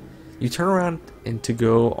 You turn around and to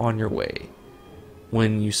go on your way,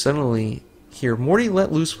 when you suddenly hear Morty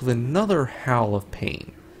let loose with another howl of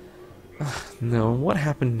pain. No, what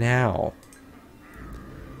happened now?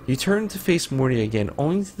 You turn to face Morty again,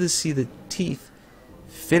 only to see the teeth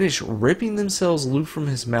finish ripping themselves loose from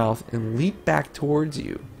his mouth and leap back towards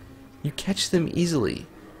you. You catch them easily.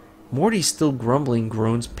 Morty, still grumbling,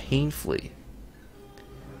 groans painfully.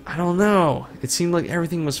 I don't know. It seemed like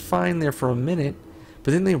everything was fine there for a minute,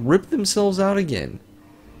 but then they rip themselves out again.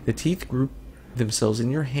 The teeth group themselves in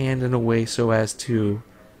your hand in a way so as to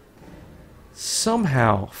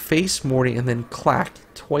somehow face Morty and then clack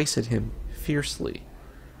twice at him fiercely.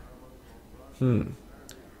 I'm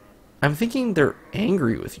thinking they're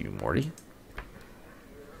angry with you, Morty.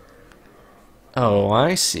 Oh,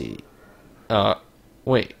 I see.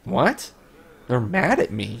 Wait, what? They're mad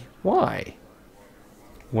at me? Why?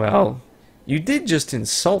 Well, you did just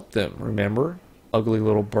insult them, remember? Ugly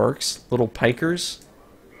little Burks, little pikers.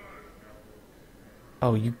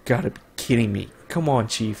 Oh, you gotta be kidding me. Come on,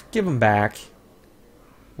 Chief, give them back.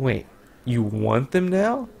 Wait, you want them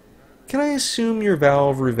now? Can I assume your vow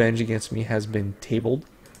of revenge against me has been tabled?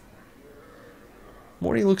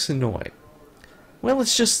 Morty looks annoyed. Well,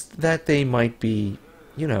 it's just that they might be,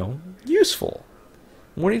 you know, useful.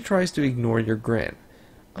 Morty tries to ignore your grin.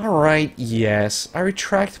 Alright, yes, I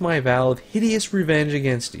retract my vow of hideous revenge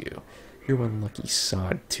against you. You're one lucky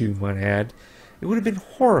sod, too, might I add. It would have been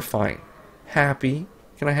horrifying. Happy?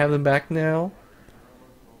 Can I have them back now?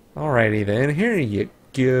 Alrighty then, here you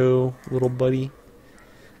go, little buddy.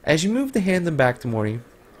 As you move to hand them back to Morty,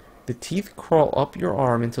 the teeth crawl up your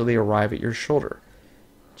arm until they arrive at your shoulder,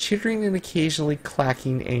 chittering and occasionally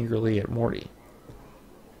clacking angrily at Morty.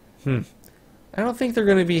 I don't think they're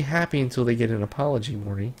going to be happy until they get an apology,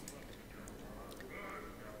 Morty.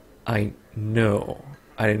 I know.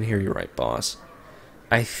 I didn't hear you right, boss.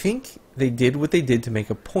 I think they did what they did to make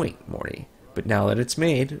a point, Morty. But now that it's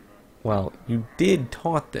made, well, you did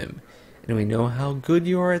taunt them, and we know how good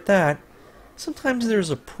you are at that. Sometimes there's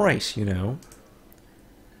a price, you know.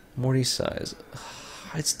 Morty sighs.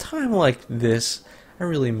 It's time like this. I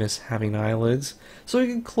really miss having eyelids, so I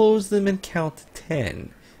can close them and count to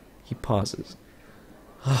 10. He pauses.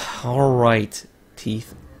 Alright,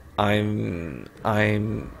 teeth. Wait.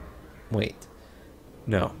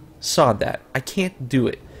 No. Sod that. I can't do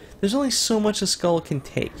it. There's only so much a skull can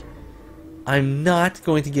take. I'm not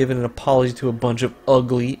going to give an apology to a bunch of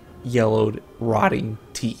ugly, yellowed, rotting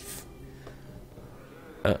teeth.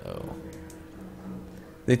 Uh-oh.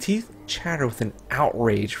 The teeth chatter with an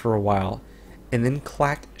outrage for a while, and then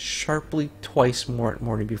clack sharply twice more at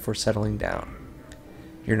Morty before settling down.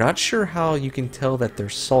 You're not sure how you can tell that they're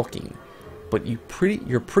sulking, but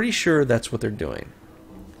you're pretty sure that's what they're doing.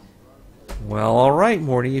 Well, alright,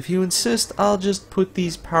 Morty, if you insist, I'll just put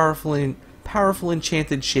these powerful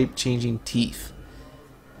enchanted shape-changing teeth.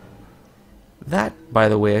 That, by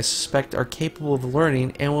the way, I suspect are capable of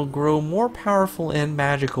learning and will grow more powerful and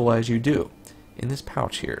magical as you do. In this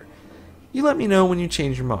pouch here. You let me know when you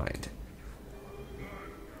change your mind.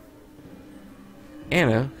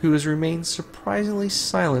 Anna, who has remained surprisingly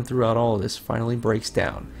silent throughout all of this, finally breaks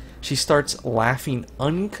down. She starts laughing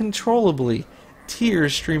uncontrollably,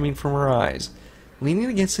 tears streaming from her eyes, leaning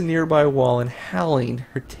against a nearby wall and howling,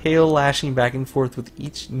 her tail lashing back and forth with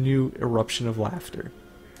each new eruption of laughter.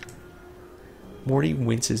 Morty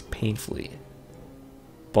winces painfully.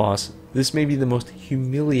 Boss, this may be the most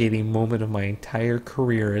humiliating moment of my entire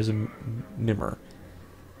career as a mimmer.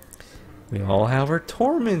 We all have our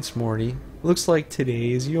torments, Morty. Looks like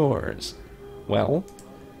today is yours. Well?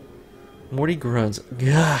 Morty grunts.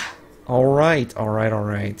 Gah! Alright.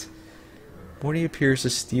 Morty appears to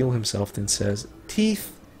steel himself, then says,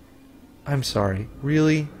 Teeth? I'm sorry.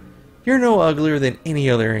 Really? You're no uglier than any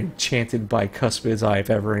other enchanted bicuspids I've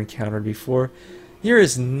ever encountered before. You're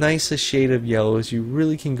as nice a shade of yellow as you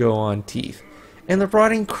really can go on, Teeth. And the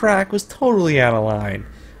rotting crack was totally out of line.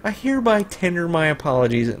 I hereby tender my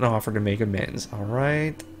apologies and offer to make amends,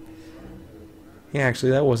 alright? Yeah,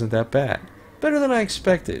 actually, that wasn't that bad. Better than I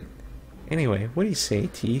expected. Anyway, what do you say,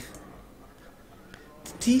 Teeth?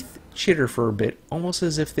 The teeth chitter for a bit, almost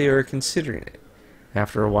as if they are considering it.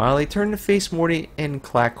 After a while, they turn to face Morty and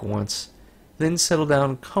clack once, then settle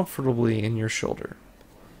down comfortably in your shoulder.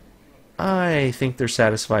 I think they're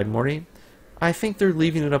satisfied, Morty. I think they're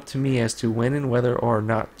leaving it up to me as to when and whether or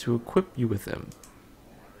not to equip you with them.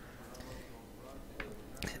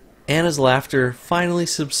 Anna's laughter finally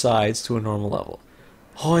subsides to a normal level.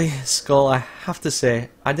 Hoy, Skull, I have to say,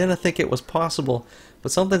 I didn't think it was possible,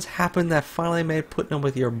 but something's happened that finally made putting up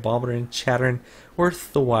with your bobbering and chattering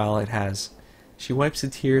worth the while it has. She wipes the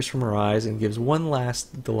tears from her eyes and gives one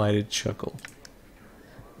last delighted chuckle.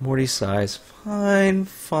 Morty sighs.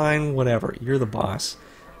 Fine, whatever. You're the boss.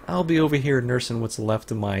 I'll be over here nursing what's left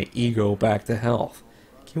of my ego back to health.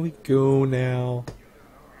 Can we go now?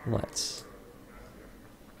 Let's.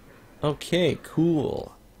 Okay,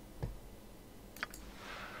 cool.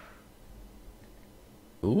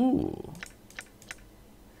 Ooh.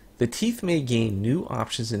 The teeth may gain new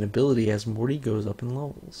options and ability as Morty goes up in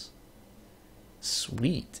levels.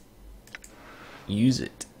 Sweet. use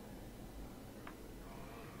it.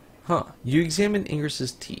 Huh. You examined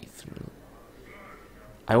Ingris's teeth.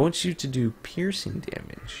 I want you to do piercing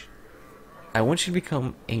damage. I want you to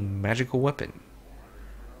become a magical weapon.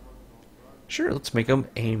 Sure, let's make him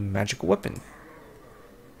a magical weapon.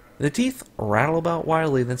 The teeth rattle about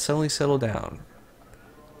wildly, then suddenly settle down.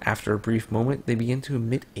 After a brief moment, they begin to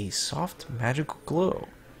emit a soft magical glow.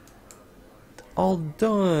 All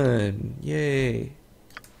done! Yay!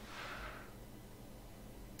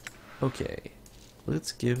 Okay,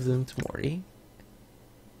 let's give them to Morty.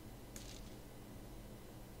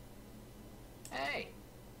 Hey!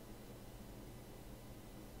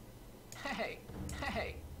 Hey!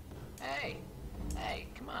 Hey! Hey! Hey,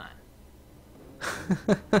 come on.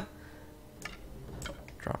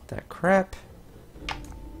 Drop that crap.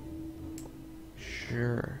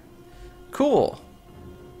 Sure. Cool.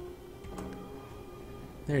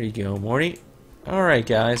 There you go, Morty. Alright,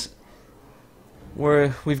 guys.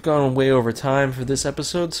 We've gone way over time for this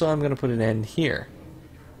episode, so I'm going to put an end here.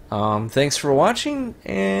 Thanks for watching,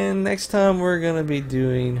 and next time we're going to be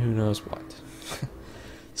doing who knows what.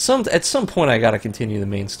 At some point I got to continue the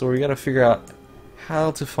main story. Got to figure out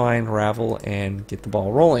how to find Ravel and get the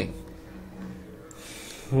ball rolling.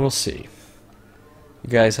 We'll see. You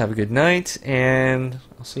guys have a good night, and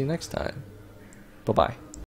I'll see you next time. Bye-bye.